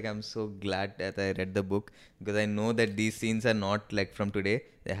 and I was like, I'm so glad that I read the book, because I know that these scenes are not like from today;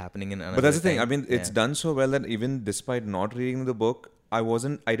 they're happening in another. But that's the thing. I time. mean, it's done so well that even despite not reading the book, I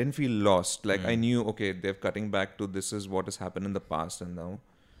didn't feel lost. Like I knew, okay, they're cutting back to this is what has happened in the past, and now,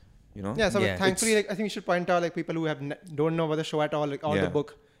 Yeah, so Yeah. thankfully, like, I think we should point out, like, people who don't know about the show at all, like, or Yeah. the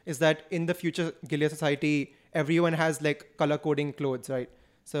book, is that in the future Gilead Society, everyone has like color coding clothes, right?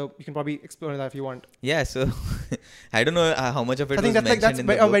 So you can probably explore that if you want. Yeah, so I don't know how much of it I think was that's mentioned in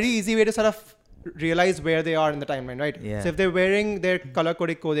the a very books. easy way to sort of realize where they are in the timeline, right? Yeah. So if they're wearing their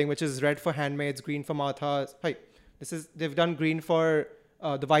color-coded clothing, which is red for handmaids, green for Marthas, they've done green for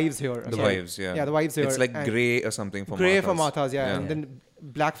the wives here. The Sorry. wives, yeah. Yeah, the wives here. It's like and grey or something for gray Marthas. for Marthas, yeah. Yeah. And then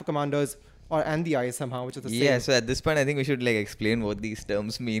black for commanders, and the eyes somehow, which is the same. Yeah, so at this point, I think we should like explain what these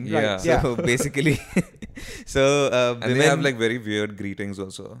terms mean. Yeah. Right. So basically, And women they have like very weird greetings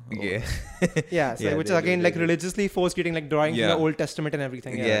also. yeah, Yeah, so Yeah, which they is do, again they like do. religiously forced reading, like drawing from Yeah. the Old Testament and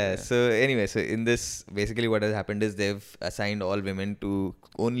everything. yeah. So anyway, so in this, basically, what has happened is they've assigned all women to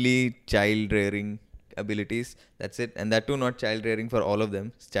only child rearing abilities. That's it, and that too not child rearing for all of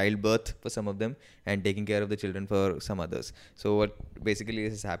them. It's childbirth for some of them, and taking care of the children for some others. So what basically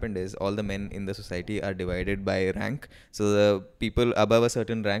has happened is all the men in the society are divided by rank. So the people above a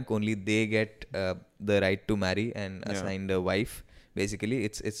certain rank, only they get the right to marry and Yeah. assigned a wife. Basically,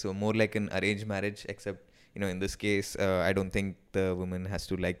 it's more like an arranged marriage, except in this case, I don't think the woman has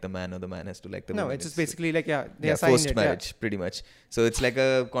to like the man or the man has to like the No, woman. it's just basically like they yeah, assigned forced it. marriage, pretty much. So it's like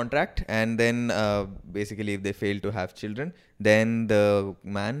a contract, and then basically, if they fail to have children, then the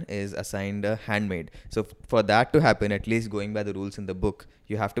man is assigned a handmaid. So for that to happen, at least going by the rules in the book,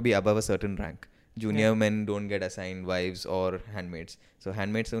 you have to be above a certain rank. Junior Yeah. men don't get assigned wives or handmaids. So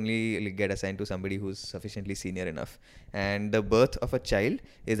handmaids only get assigned to somebody who's sufficiently senior enough. And the birth of a child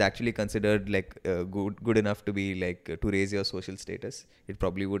is actually considered like good enough to be like to raise your social status. It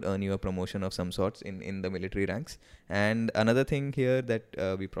probably would earn you a promotion of some sorts in the military ranks. And another thing here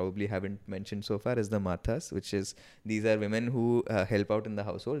that we probably haven't mentioned so far is the Marthas, which is these are women who help out in the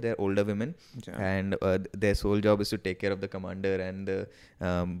household. They're older women, Yeah. and their sole job is to take care of the commander and the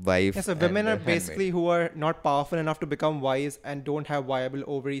wife. Yeah, so and women the are handmaid. basically who are not powerful enough to become wise and don't have viable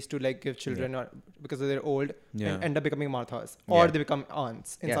ovaries to like give children or, because they're old Yeah. and end up becoming Marthas or Yeah. they become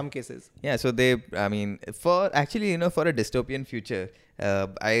aunts in Yeah. some cases. Yeah, so I mean, for actually, for a dystopian future,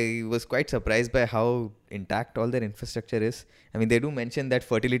 I was quite surprised by how intact all their infrastructure is. I mean, they do mention that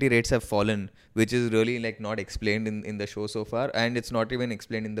fertility rates have fallen, which is really like not explained in the show so far, and it's not even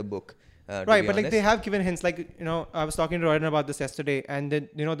explained in the book. To Right, be but like they honest. have given hints. Like I was talking to Royan about this yesterday, and then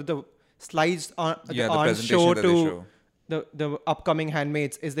the slides on Yeah, the on presentation show that they to show. the upcoming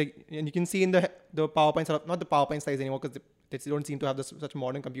handmaids is like, and you can see in the PowerPoint sort of, not the PowerPoint slides anymore because they don't seem to have such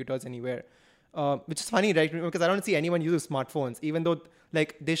modern computers anywhere. Which is funny, right? Because I don't see anyone use smartphones, even though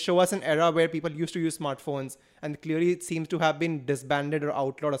like they show us an era where people used to use smartphones, and clearly it seems to have been disbanded or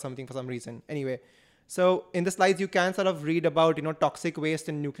outlawed or something for some reason. Anyway, so in the slides you can sort of read about toxic waste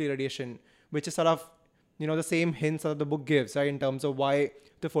and nuclear radiation, which is sort of the same hints that the book gives, right, in terms of why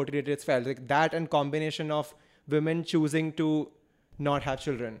the fertility rates fell, like that, and combination of women choosing to not have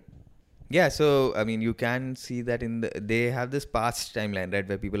children. Yeah, so I mean, you can see that they have this past timeline, right,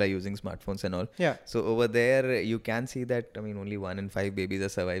 where people are using smartphones and all. Yeah. So over there, you can see that, I mean, only 1 in 5 babies are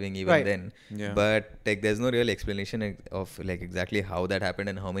surviving even Right. then. Yeah. But like, there's no real explanation of like exactly how that happened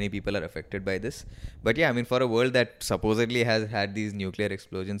and how many people are affected by this. But yeah, I mean, for a world that supposedly has had these nuclear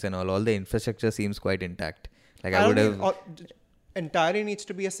explosions and all the infrastructure seems quite intact. Like I would don't have. think entirely needs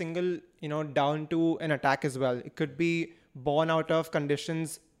to be a single, down to an attack as well. It could be born out of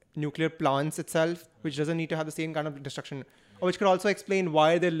conditions, nuclear plants itself, which doesn't need to have the same kind of destruction, or which could also explain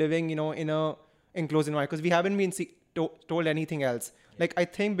why they're living, in a enclosed environment, because we haven't been told anything else. Like, I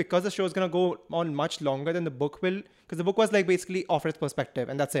think because the show is going to go on much longer than the book will, because the book was like basically offered its perspective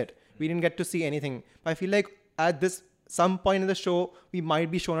and that's it. We didn't get to see anything. But I feel like at some point in the show, we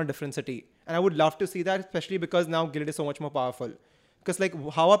might be shown a different city. And I would love to see that, especially because now Gilead is so much more powerful. Because like,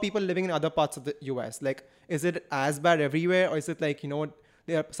 how are people living in other parts of the US? Like, is it as bad everywhere? Or is it like,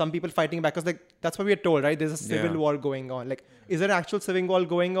 there are some people fighting back? Because like, that's what we are told, right? There's a civil Yeah. war going on. Like, is there an actual civil war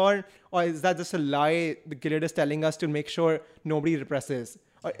going on? Or is that just a lie the Gilead is telling us to make sure nobody represses?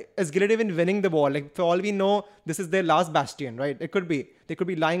 Or is Gilead even winning the war? Like, for all we know, this is their last bastion, right? It could be. They could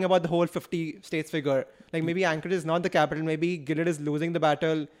be lying about the whole 50 states figure. Like, maybe Anchorage is not the capital. Maybe Gilead is losing the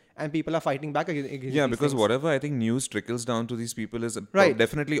battle and people are fighting back against Yeah, these because things. whatever I think news trickles down to these people is Right.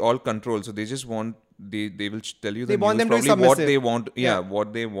 definitely all control. So they just want they will tell you They the want news them to be probably what submissive. they want. Yeah.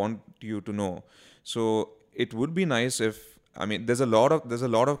 What they want you to know. So it would be nice if there's a lot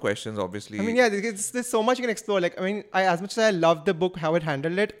of questions obviously. I mean, yeah, there's so much you can explore. Like, I mean, as much as I love the book, how it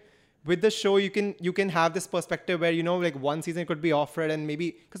handled it, with the show, you can have this perspective where, like one season could be offered and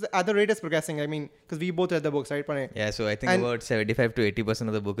maybe, because at the rate it's progressing, I mean, because we both read the books, right, Pranay? Yeah, so I think And- about 75 to 80%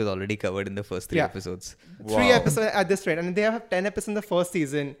 of the book is already covered in the first 3 Yeah. episodes. 3 episodes at this rate, and they have 10 episodes in the first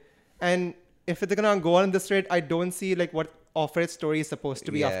season, and if they're gonna go on this rate, I don't see like what Offred's story is supposed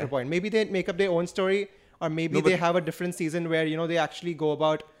to be Yeah. after a point. Maybe they make up their own story, or maybe No, they but- have a different season where they actually go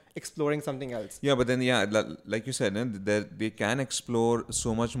about exploring something else. Yeah, but then like you said, they can explore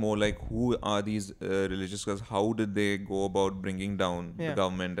so much more. Like, who are these religious girls? How did they go about bringing down the Yeah.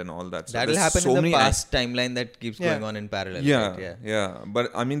 government and all that? So That will there's happen so in the many past timeline that keeps Yeah. going on in parallel. Yeah, right? yeah.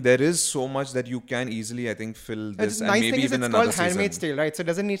 But I mean, there is so much that you can easily, I think, fill this, The and nice maybe thing is even it's another called Handmaid's season. Tale, right? So it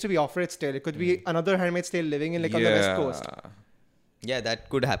doesn't need to be Offred's Tale. It could be another Handmaid's Tale living in on the West Coast. Yeah, that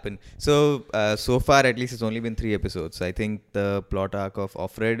could happen. So, so far at least it's only been 3 episodes. I think the plot arc of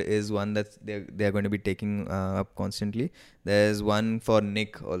Offred is one that they're going to be taking up constantly. There's one for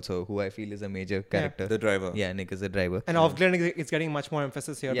Nick also, who I feel is a major character. The driver. Yeah, Nick is the driver. And Off-Glen is getting much more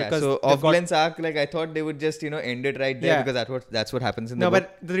emphasis here Yeah, because so they've got- Off-Glen's arc, like I thought they would just end it right there Yeah. because that's what happens in the No, book.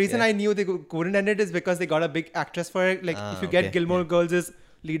 but the reason Yeah. I knew they couldn't end it is because they got a big actress for it. Like if you okay, get Gilmore Girls as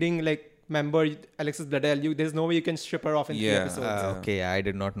leading like member Alexis Bledel, there's no way you can strip her off in 3 Yeah. episodes. Okay, I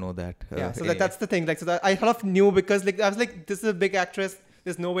did not know that. Yeah, so anyway. that's the thing. Like, so that I sort of knew because like I was like, this is a big actress.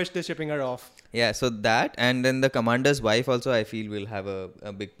 There's no way they're shipping her off. Yeah, so that, and then the commander's wife also, I feel, will have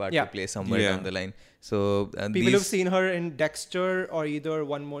a big part Yeah. to play somewhere Yeah. down the line. So People who've seen her in Dexter or either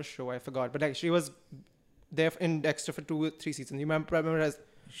one more show, I forgot, but like she was there in Dexter for 2 or 3 seasons. You remember as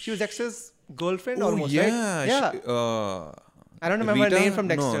she was Dexter's girlfriend almost, right? Yeah. I don't remember Rita? her name from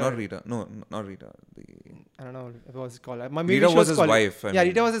Dexter. No, not Rita. No, not Rita. I don't know what was it called. Rita was his wife. Yeah,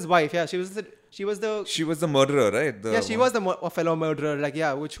 Rita was his wife. Yeah, she was the She was the murderer, right? she was the a fellow murderer. Like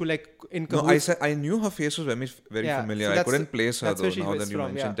who like in No, cahoots. I knew her face was very Yeah, familiar. so I that's- couldn't place her that's where though. she Now was that you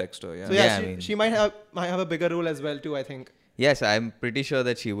from, mentioned yeah. Dexter, yeah. So Yeah, I she, mean- she might have a bigger role as well too. I think. Yes, I'm pretty sure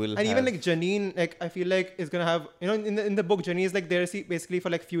that she will. And even have- like Janine, like I feel like is gonna have in the book Janine is like there basically for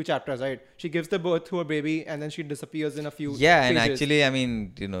like few chapters, right? She gives the birth to her baby and then she disappears in a few. Yeah, and pages. actually, I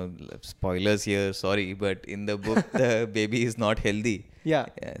mean, spoilers here. Sorry, but in the book, the baby is not healthy. Yeah.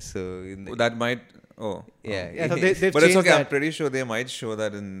 Yeah, so in the, That might. Oh. yeah, Yeah, so they've But it's changed okay. I'm that. pretty sure they might show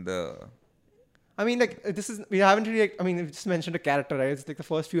that in the. I mean, like we haven't really. Like, I mean, we just mentioned a character, right? It's like the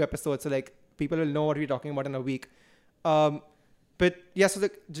first few episodes, so like people will know what we're talking about in a week. But yeah, so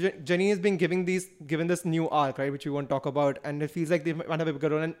Janine has been given this new arc, right, which we won't talk about, and it feels like they might have a bigger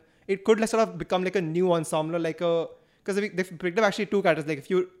role, and it could like sort of become like a new ensemble, like because they've picked up actually 2 characters. Like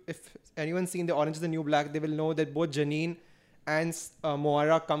if anyone's seen The Orange is the New Black, they will know that both Janine and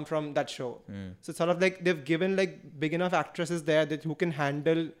Moira come from that show. So it's sort of like they've given like big enough actresses there that who can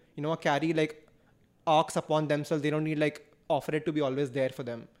handle carry like arcs upon themselves. They don't need like Offred to be always there for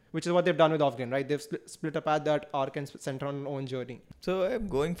them, which is what they've done with Off-Glen, right? They've split apart that arc and center on their own journey. So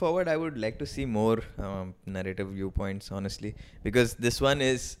going forward, I would like to see more narrative viewpoints, honestly, because this one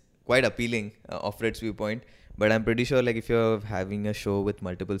is quite appealing, Offred's viewpoint. But I'm pretty sure, like, if you're having a show with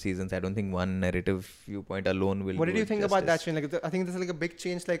multiple seasons, I don't think one narrative viewpoint alone will. What did do you it think about that justice. change? Like, I think this is like a big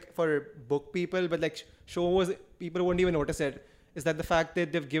change, like for book people, but like shows people won't even notice it. Is that the fact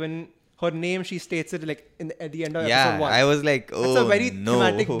that they've given her name? She states it like at the end of Yeah, episode 1. I was like, oh, That's a very no.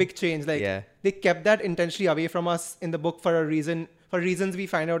 thematic big change. Like Yeah. they kept that intentionally away from us in the book for a reason. For reasons we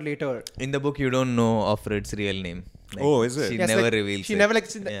find out later. In the book, you don't know Offred's real name. Like, Oh, is it? She Yes, never like, reveals She it. never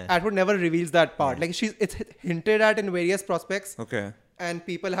Yeah. Atwood never reveals that part. Like it's hinted at in various prospects, Okay. and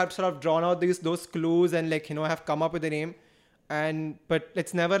people have sort of drawn out those clues and like have come up with the name, but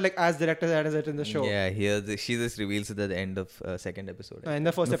it's never like as direct as it in the show. Yeah, here she just reveals it at the end of second episode. In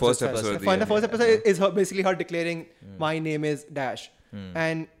the first The episode. first itself. episode, The yeah. first episode is basically her declaring, "My name is Dash,"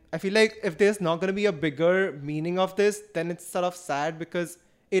 and I feel like if there's not going to be a bigger meaning of this, then it's sort of sad because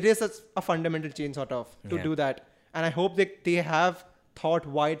it is a fundamental change sort of to Yeah. do that, and I hope that they have thought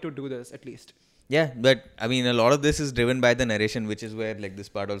why to do this at least. Yeah, but I mean, a lot of this is driven by the narration, which is where like this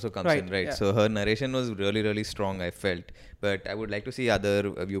part also comes Right, in, right? yeah. So her narration was really, really strong, I felt. But I would like to see other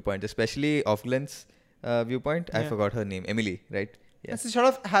viewpoints, especially Off-Glen's viewpoint. I Yeah. forgot her name, Emily, right? And so sort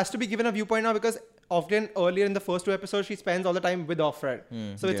of has to be given a viewpoint now because often earlier in the first 2 episodes she spends all the time with Offred.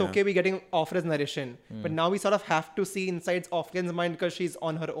 So it's Yeah. okay we're getting Offred's narration. But now we sort of have to see inside Offred's mind because she's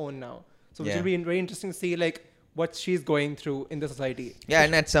on her own now. So it Yeah. will be very interesting to see like what she's going through in the society. Yeah,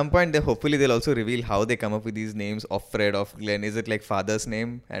 and at some point, hopefully they'll also reveal how they come up with these names. Offred, Off-Glen. Is it like father's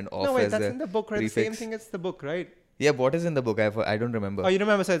name and Off No, wait, as that's the in the book, right? The prefix? same thing as the book, right? Yeah, what is in the book? I don't remember. Oh, you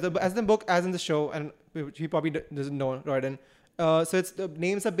remember? So as in the book, as in the show, and he probably doesn't know, Royden. So it's the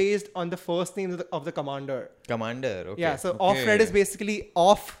names are based on the first name of the commander. Commander, okay. Yeah, so Okay. Off-Fred is basically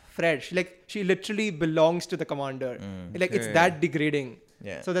off Fred. She literally belongs to the commander. Like it's Okay. that degrading.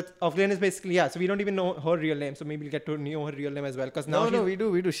 Yeah. So that Off-Glen is basically so we don't even know her real name. So maybe we'll get to know her real name as well. Because now No, we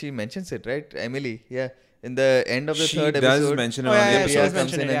do. She mentions it, right? Emily, yeah. In the end of the She third does episode, mention it Oh, on yeah, the yeah, Emily she episode. does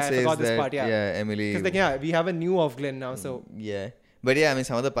comes mention in it. and Yeah, I says forgot this that, part, yeah. Emily. because we have a new Off-Glen now. So Yeah. But yeah, I mean,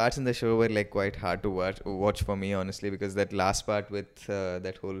 some of the parts in the show were like quite hard to watch for me, honestly, because that last part with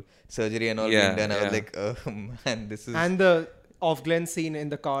that whole surgery and all Yeah, being done, I was yeah. like, oh man, this is. And the off Glenn scene in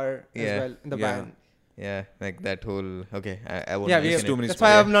the car as Yeah, well, in the yeah. van. Yeah, like that whole. Okay, I won't Yeah, mention too it. many that's why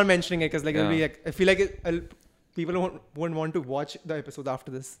spoilers. I'm not mentioning it because like it'll be Yeah. like I feel like people won't want to watch the episode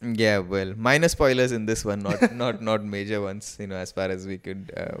after this. Yeah, well, minor spoilers in this one, not major ones, as far as we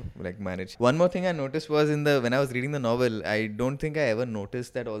could like manage. One more thing I noticed was when I was reading the novel, I don't think I ever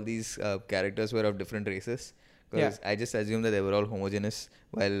noticed that all these characters were of different races. Because I just assumed that they were all homogeneous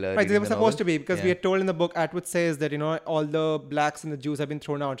while Right, reading they were the supposed novel. to be because Yeah. we are told in the book. Atwood says that all the blacks and the Jews have been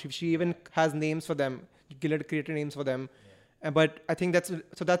thrown out. She even has names for them. Gillard created names for them. But I think that's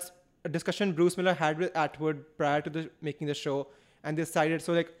a discussion Bruce Miller had with Atwood prior to making the show, and they decided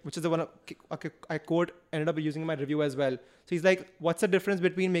which is the one I quote ended up using in my review as well. So he's like, what's the difference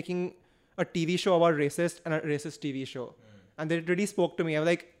between making a TV show about racist and a racist TV show? And they really spoke to me. I was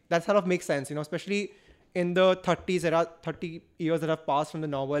like, that sort of makes sense, especially in the 30 years that have passed from the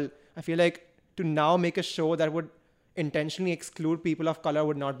novel. I feel like to now make a show that would intentionally exclude people of color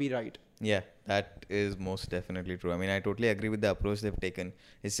would not be right. Yeah, that is most definitely true. I mean, I totally agree with the approach they've taken.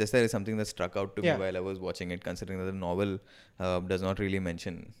 It's just that it's something that struck out to me Yeah. while I was watching it, considering that the novel does not really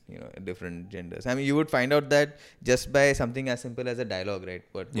mention, different genders. I mean, you would find out that just by something as simple as a dialogue, right?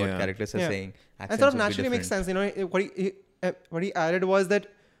 What Yeah. characters are Yeah. saying. And accents sort of would be naturally makes different. sense. What he added was that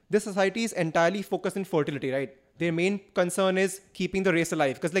this society is entirely focused on fertility, right? Their main concern is keeping the race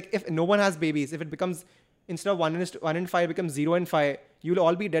alive. Because if no one has babies, if it becomes instead of 1 in 5 becomes 0 in 5, you'll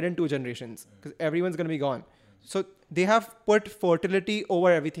all be dead in 2 generations because everyone's going to be gone. So they have put fertility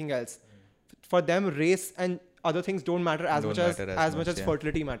over everything else. For them, race and other things don't matter as Don't much as matter as much, yeah.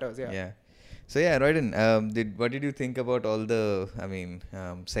 fertility matters. Yeah. So yeah, Royden, what did you think about all the,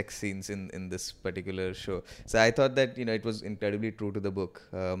 sex scenes in this particular show? So I thought that it was incredibly true to the book.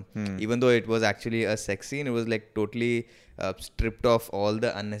 Even though it was actually a sex scene, it was like totally stripped off all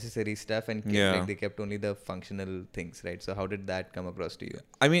the unnecessary stuff and they kept only the functional things, right? So how did that come across to you?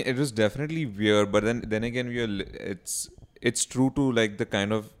 I mean, it was definitely weird, but then again, it's true to like the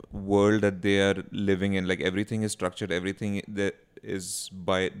kind of world that they are living in. Like everything is structured, everything there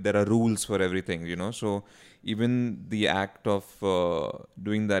are rules for everything, So even the act of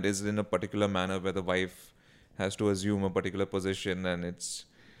doing that is in a particular manner where the wife has to assume a particular position, and it's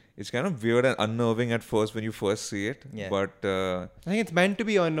kind of weird and unnerving at first when you first see it. Yeah. But I think it's meant to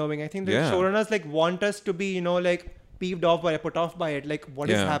be unnerving. I think the Yeah. showrunners want us to be, peeved off by it, put off by it. Like, what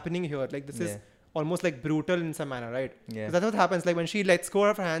is Yeah. happening here? Like, this is Yeah. almost like brutal in some manner, right? Yeah. 'Cause that's what happens. Like when she lets go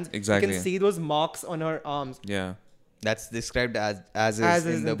of her hands, Exactly. you can see those marks on her arms. yeah. That's described as As is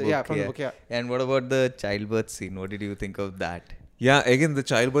is in the book. yeah, from the book, yeah. And what about the childbirth scene? What did you think of that? Yeah, again, the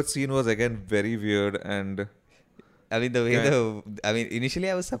childbirth scene was again very weird, and I mean, the way initially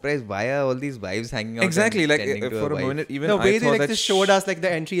I was surprised. Why are all these wives hanging out? exactly and like tending to for a wife? minute, even The way I they thought that just showed us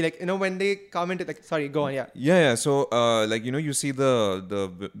the entry, when they comment it, sorry, go on, yeah. Yeah. So, you see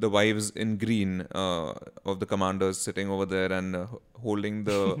the wives in green of the commanders sitting over there and holding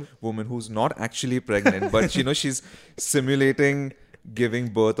the woman who's not actually pregnant, but she's simulating giving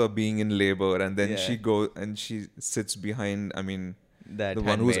birth or being in labor, and then Yeah. she sits behind. I mean, That the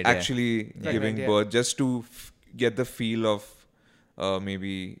one who's handmaid, yeah. actually Pregnant, giving yeah. birth, just to get the feel of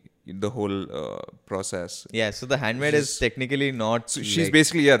maybe the whole process. Yeah, so the handmaid is She's- technically not. So she's like-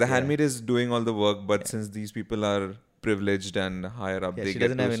 basically the handmaid is doing all the work, but since these people are privileged and higher up, Yeah, they she get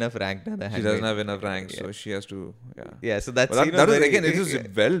doesn't to have enough rank. The She handmaid. doesn't have enough rank, Yeah. so she has to. Yeah. Yeah, so that's But that was again, it was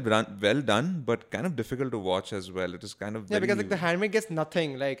well done, but kind of difficult to watch as well. It is kind of Yeah, because very- the handmaid gets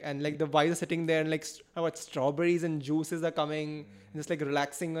nothing, and the wives are sitting there and what strawberries and juices are coming, and just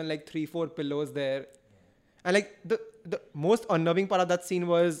relaxing on 3-4 pillows there, and the most unnerving part of that scene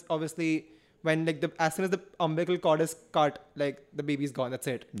was obviously when as soon as the umbilical cord is cut, the baby's gone. That's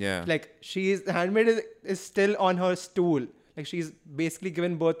it. Yeah. The handmaid is still on her stool, she's basically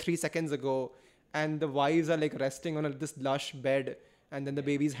given birth 3 seconds ago, and the wives are resting on this lush bed, and then the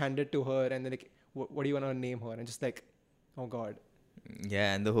baby's handed to her, and then what do you want to name her? And just oh god.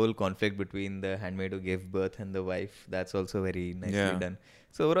 Yeah, and the whole conflict between the handmaid who gave birth and the wife, that's also very nicely Yeah. done.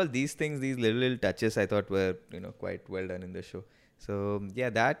 So overall, these little touches, I thought were quite well done in the show. So yeah,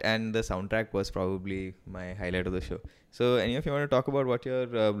 that and the soundtrack was probably my highlight of the show. So any of you want to talk about what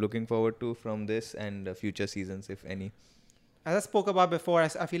you're looking forward to from this and future seasons, if any? As I spoke about before,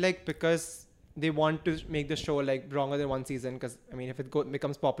 I feel like because they want to make the show longer than one season, because if it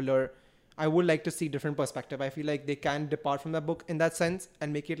becomes popular, I would like to see different perspective. I feel like they can depart from the book in that sense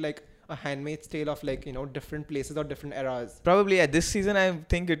and make it a Handmaid's Tale of like, different places or different eras. Probably this season I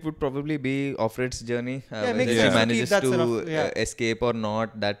think it would probably be Offred's journey. Yeah, it makes whether sense she to manages keep that to sort of- yeah. escape or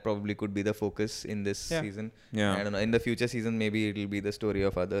not, that probably could be the focus in this Yeah. season. Yeah. I don't know. In the future season, maybe it'll be the story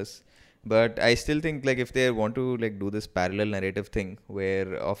of others. But I still think like if they want to like do this parallel narrative thing where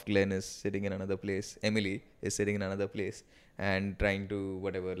Offglen is sitting in another place, Emily is sitting in another place and trying to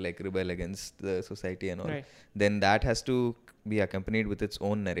whatever like rebel against the society and all, Right. then that has to be accompanied with its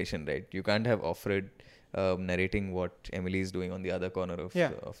own narration, right? You can't have Offred narrating what Emily is doing on the other corner of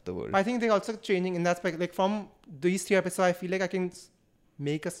Yeah. of the world. I think they're also changing in that aspect. Like from these 3 episodes, I feel like I can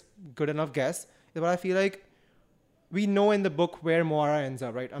make a good enough guess. But I feel like we know in the book where Moira ends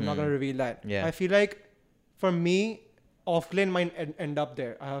up, right? I'm not going to reveal that. Yeah. I feel like for me, Offglen might end up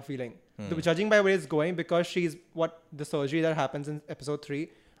there. I have a feeling. Judging by where it's going, because she's the surgery that happens in episode 3,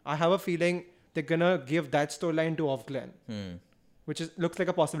 I have a feeling they're going to give that storyline to Offglen, which looks like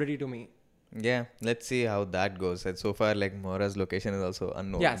a possibility to me. Yeah, let's see how that goes. And so far, like Moira's location is also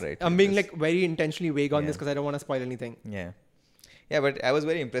unknown, Yes, right? I'm being Because- like very intentionally vague on Yeah. this because I don't want to spoil anything. Yeah. Yeah, but I was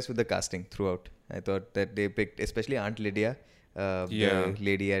very impressed with the casting throughout. I thought that they picked, especially Aunt Lydia, Yeah. the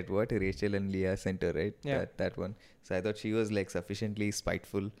lady at Rachel and Leah Center, right? Yeah. That one. So I thought she was like sufficiently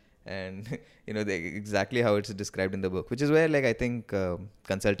spiteful and, exactly how it's described in the book, which is where like I think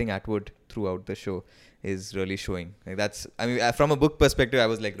consulting Atwood throughout the show is really showing. Like from a book perspective, I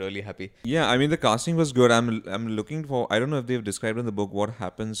was like really happy. Yeah, I mean the casting was good. I'm looking for. I don't know if they've described in the book what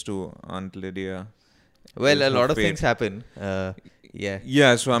happens to Aunt Lydia. Well, With a her lot of fate. things happen. Yeah.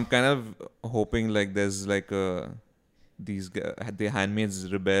 Yeah, so I'm kind of hoping like there's like the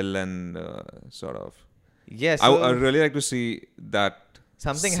handmaids rebel and sort of. Yeah, I so really like to see that.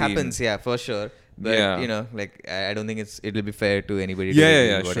 something scene. happens, yeah, for sure. But, Yeah. like I don't think it'll be fair to anybody Yeah, to yeah,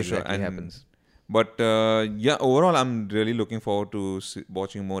 reveal yeah, what sure, exactly and- happens. But overall, I'm really looking forward to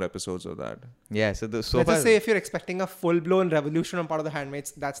watching more episodes of that. Yeah, so Let's far, just say if you're expecting a full-blown revolution on part of the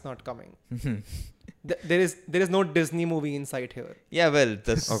Handmaids, that's not coming. There is no Disney movie in sight here. yeah, well,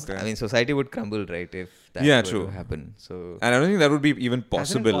 Okay. I mean, society would crumble, right, if that Yeah, were true. to happen. So And I don't think that would be even Hasn't it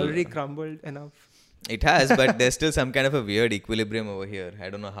possible. already crumbled enough? it has, but there's still some kind of a weird equilibrium over here. I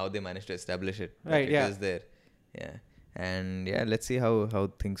don't know how they managed to establish it. But Right, it yeah. is there. Yeah. And yeah, let's see how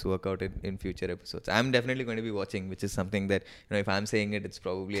things work out in future episodes. I'm definitely going to be watching, which is something that, if I'm saying it, it's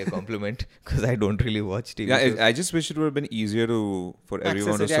probably a compliment because I don't really watch TV Yeah, shows. I just wish it would have been easier for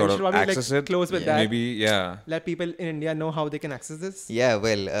everyone to Access it, yeah, sort you of should probably, like, access it. close with Yeah. that. Maybe, yeah. Let people in India know how they can access this. Yeah,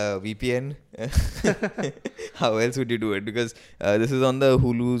 well, VPN. How else would you do it? Because this is on the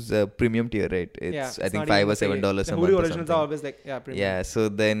Hulu's premium tier, right? It's I think not even $5 or the paid. $7 a The month. Hulu or originals something. are always like, premium. Yeah, so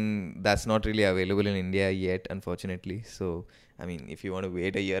then that's not really available in India yet, unfortunately. So, I mean, if you want to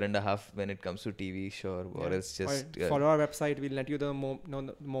wait a year and a half when it comes to TV, sure, or Yeah. else just Or follow our website. We'll let you the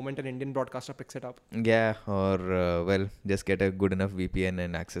moment an Indian broadcaster picks it up. yeah, or just get a good enough VPN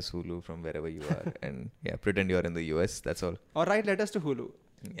and access Hulu from wherever you are, and yeah, pretend you're in the US. That's all. Or write letters to Hulu.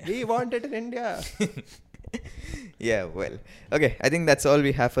 Yeah. We want it in India. Yeah, well, okay. I think that's all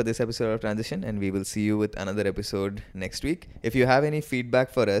we have for this episode of Transition, and we will see you with another episode next week. If you have any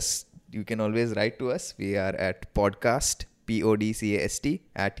feedback for us, you can always write to us. We are at podcast, podcast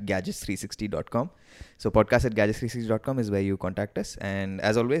at gadgets360.com. So podcast at gadgets360.com is where you contact us. And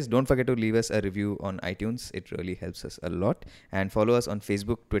as always, don't forget to leave us a review on iTunes. It really helps us a lot. And follow us on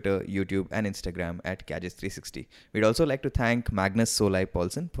Facebook, Twitter, YouTube, and Instagram at gadgets360. We'd also like to thank Magnus Solai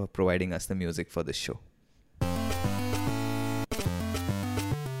Paulsen for providing us the music for this show.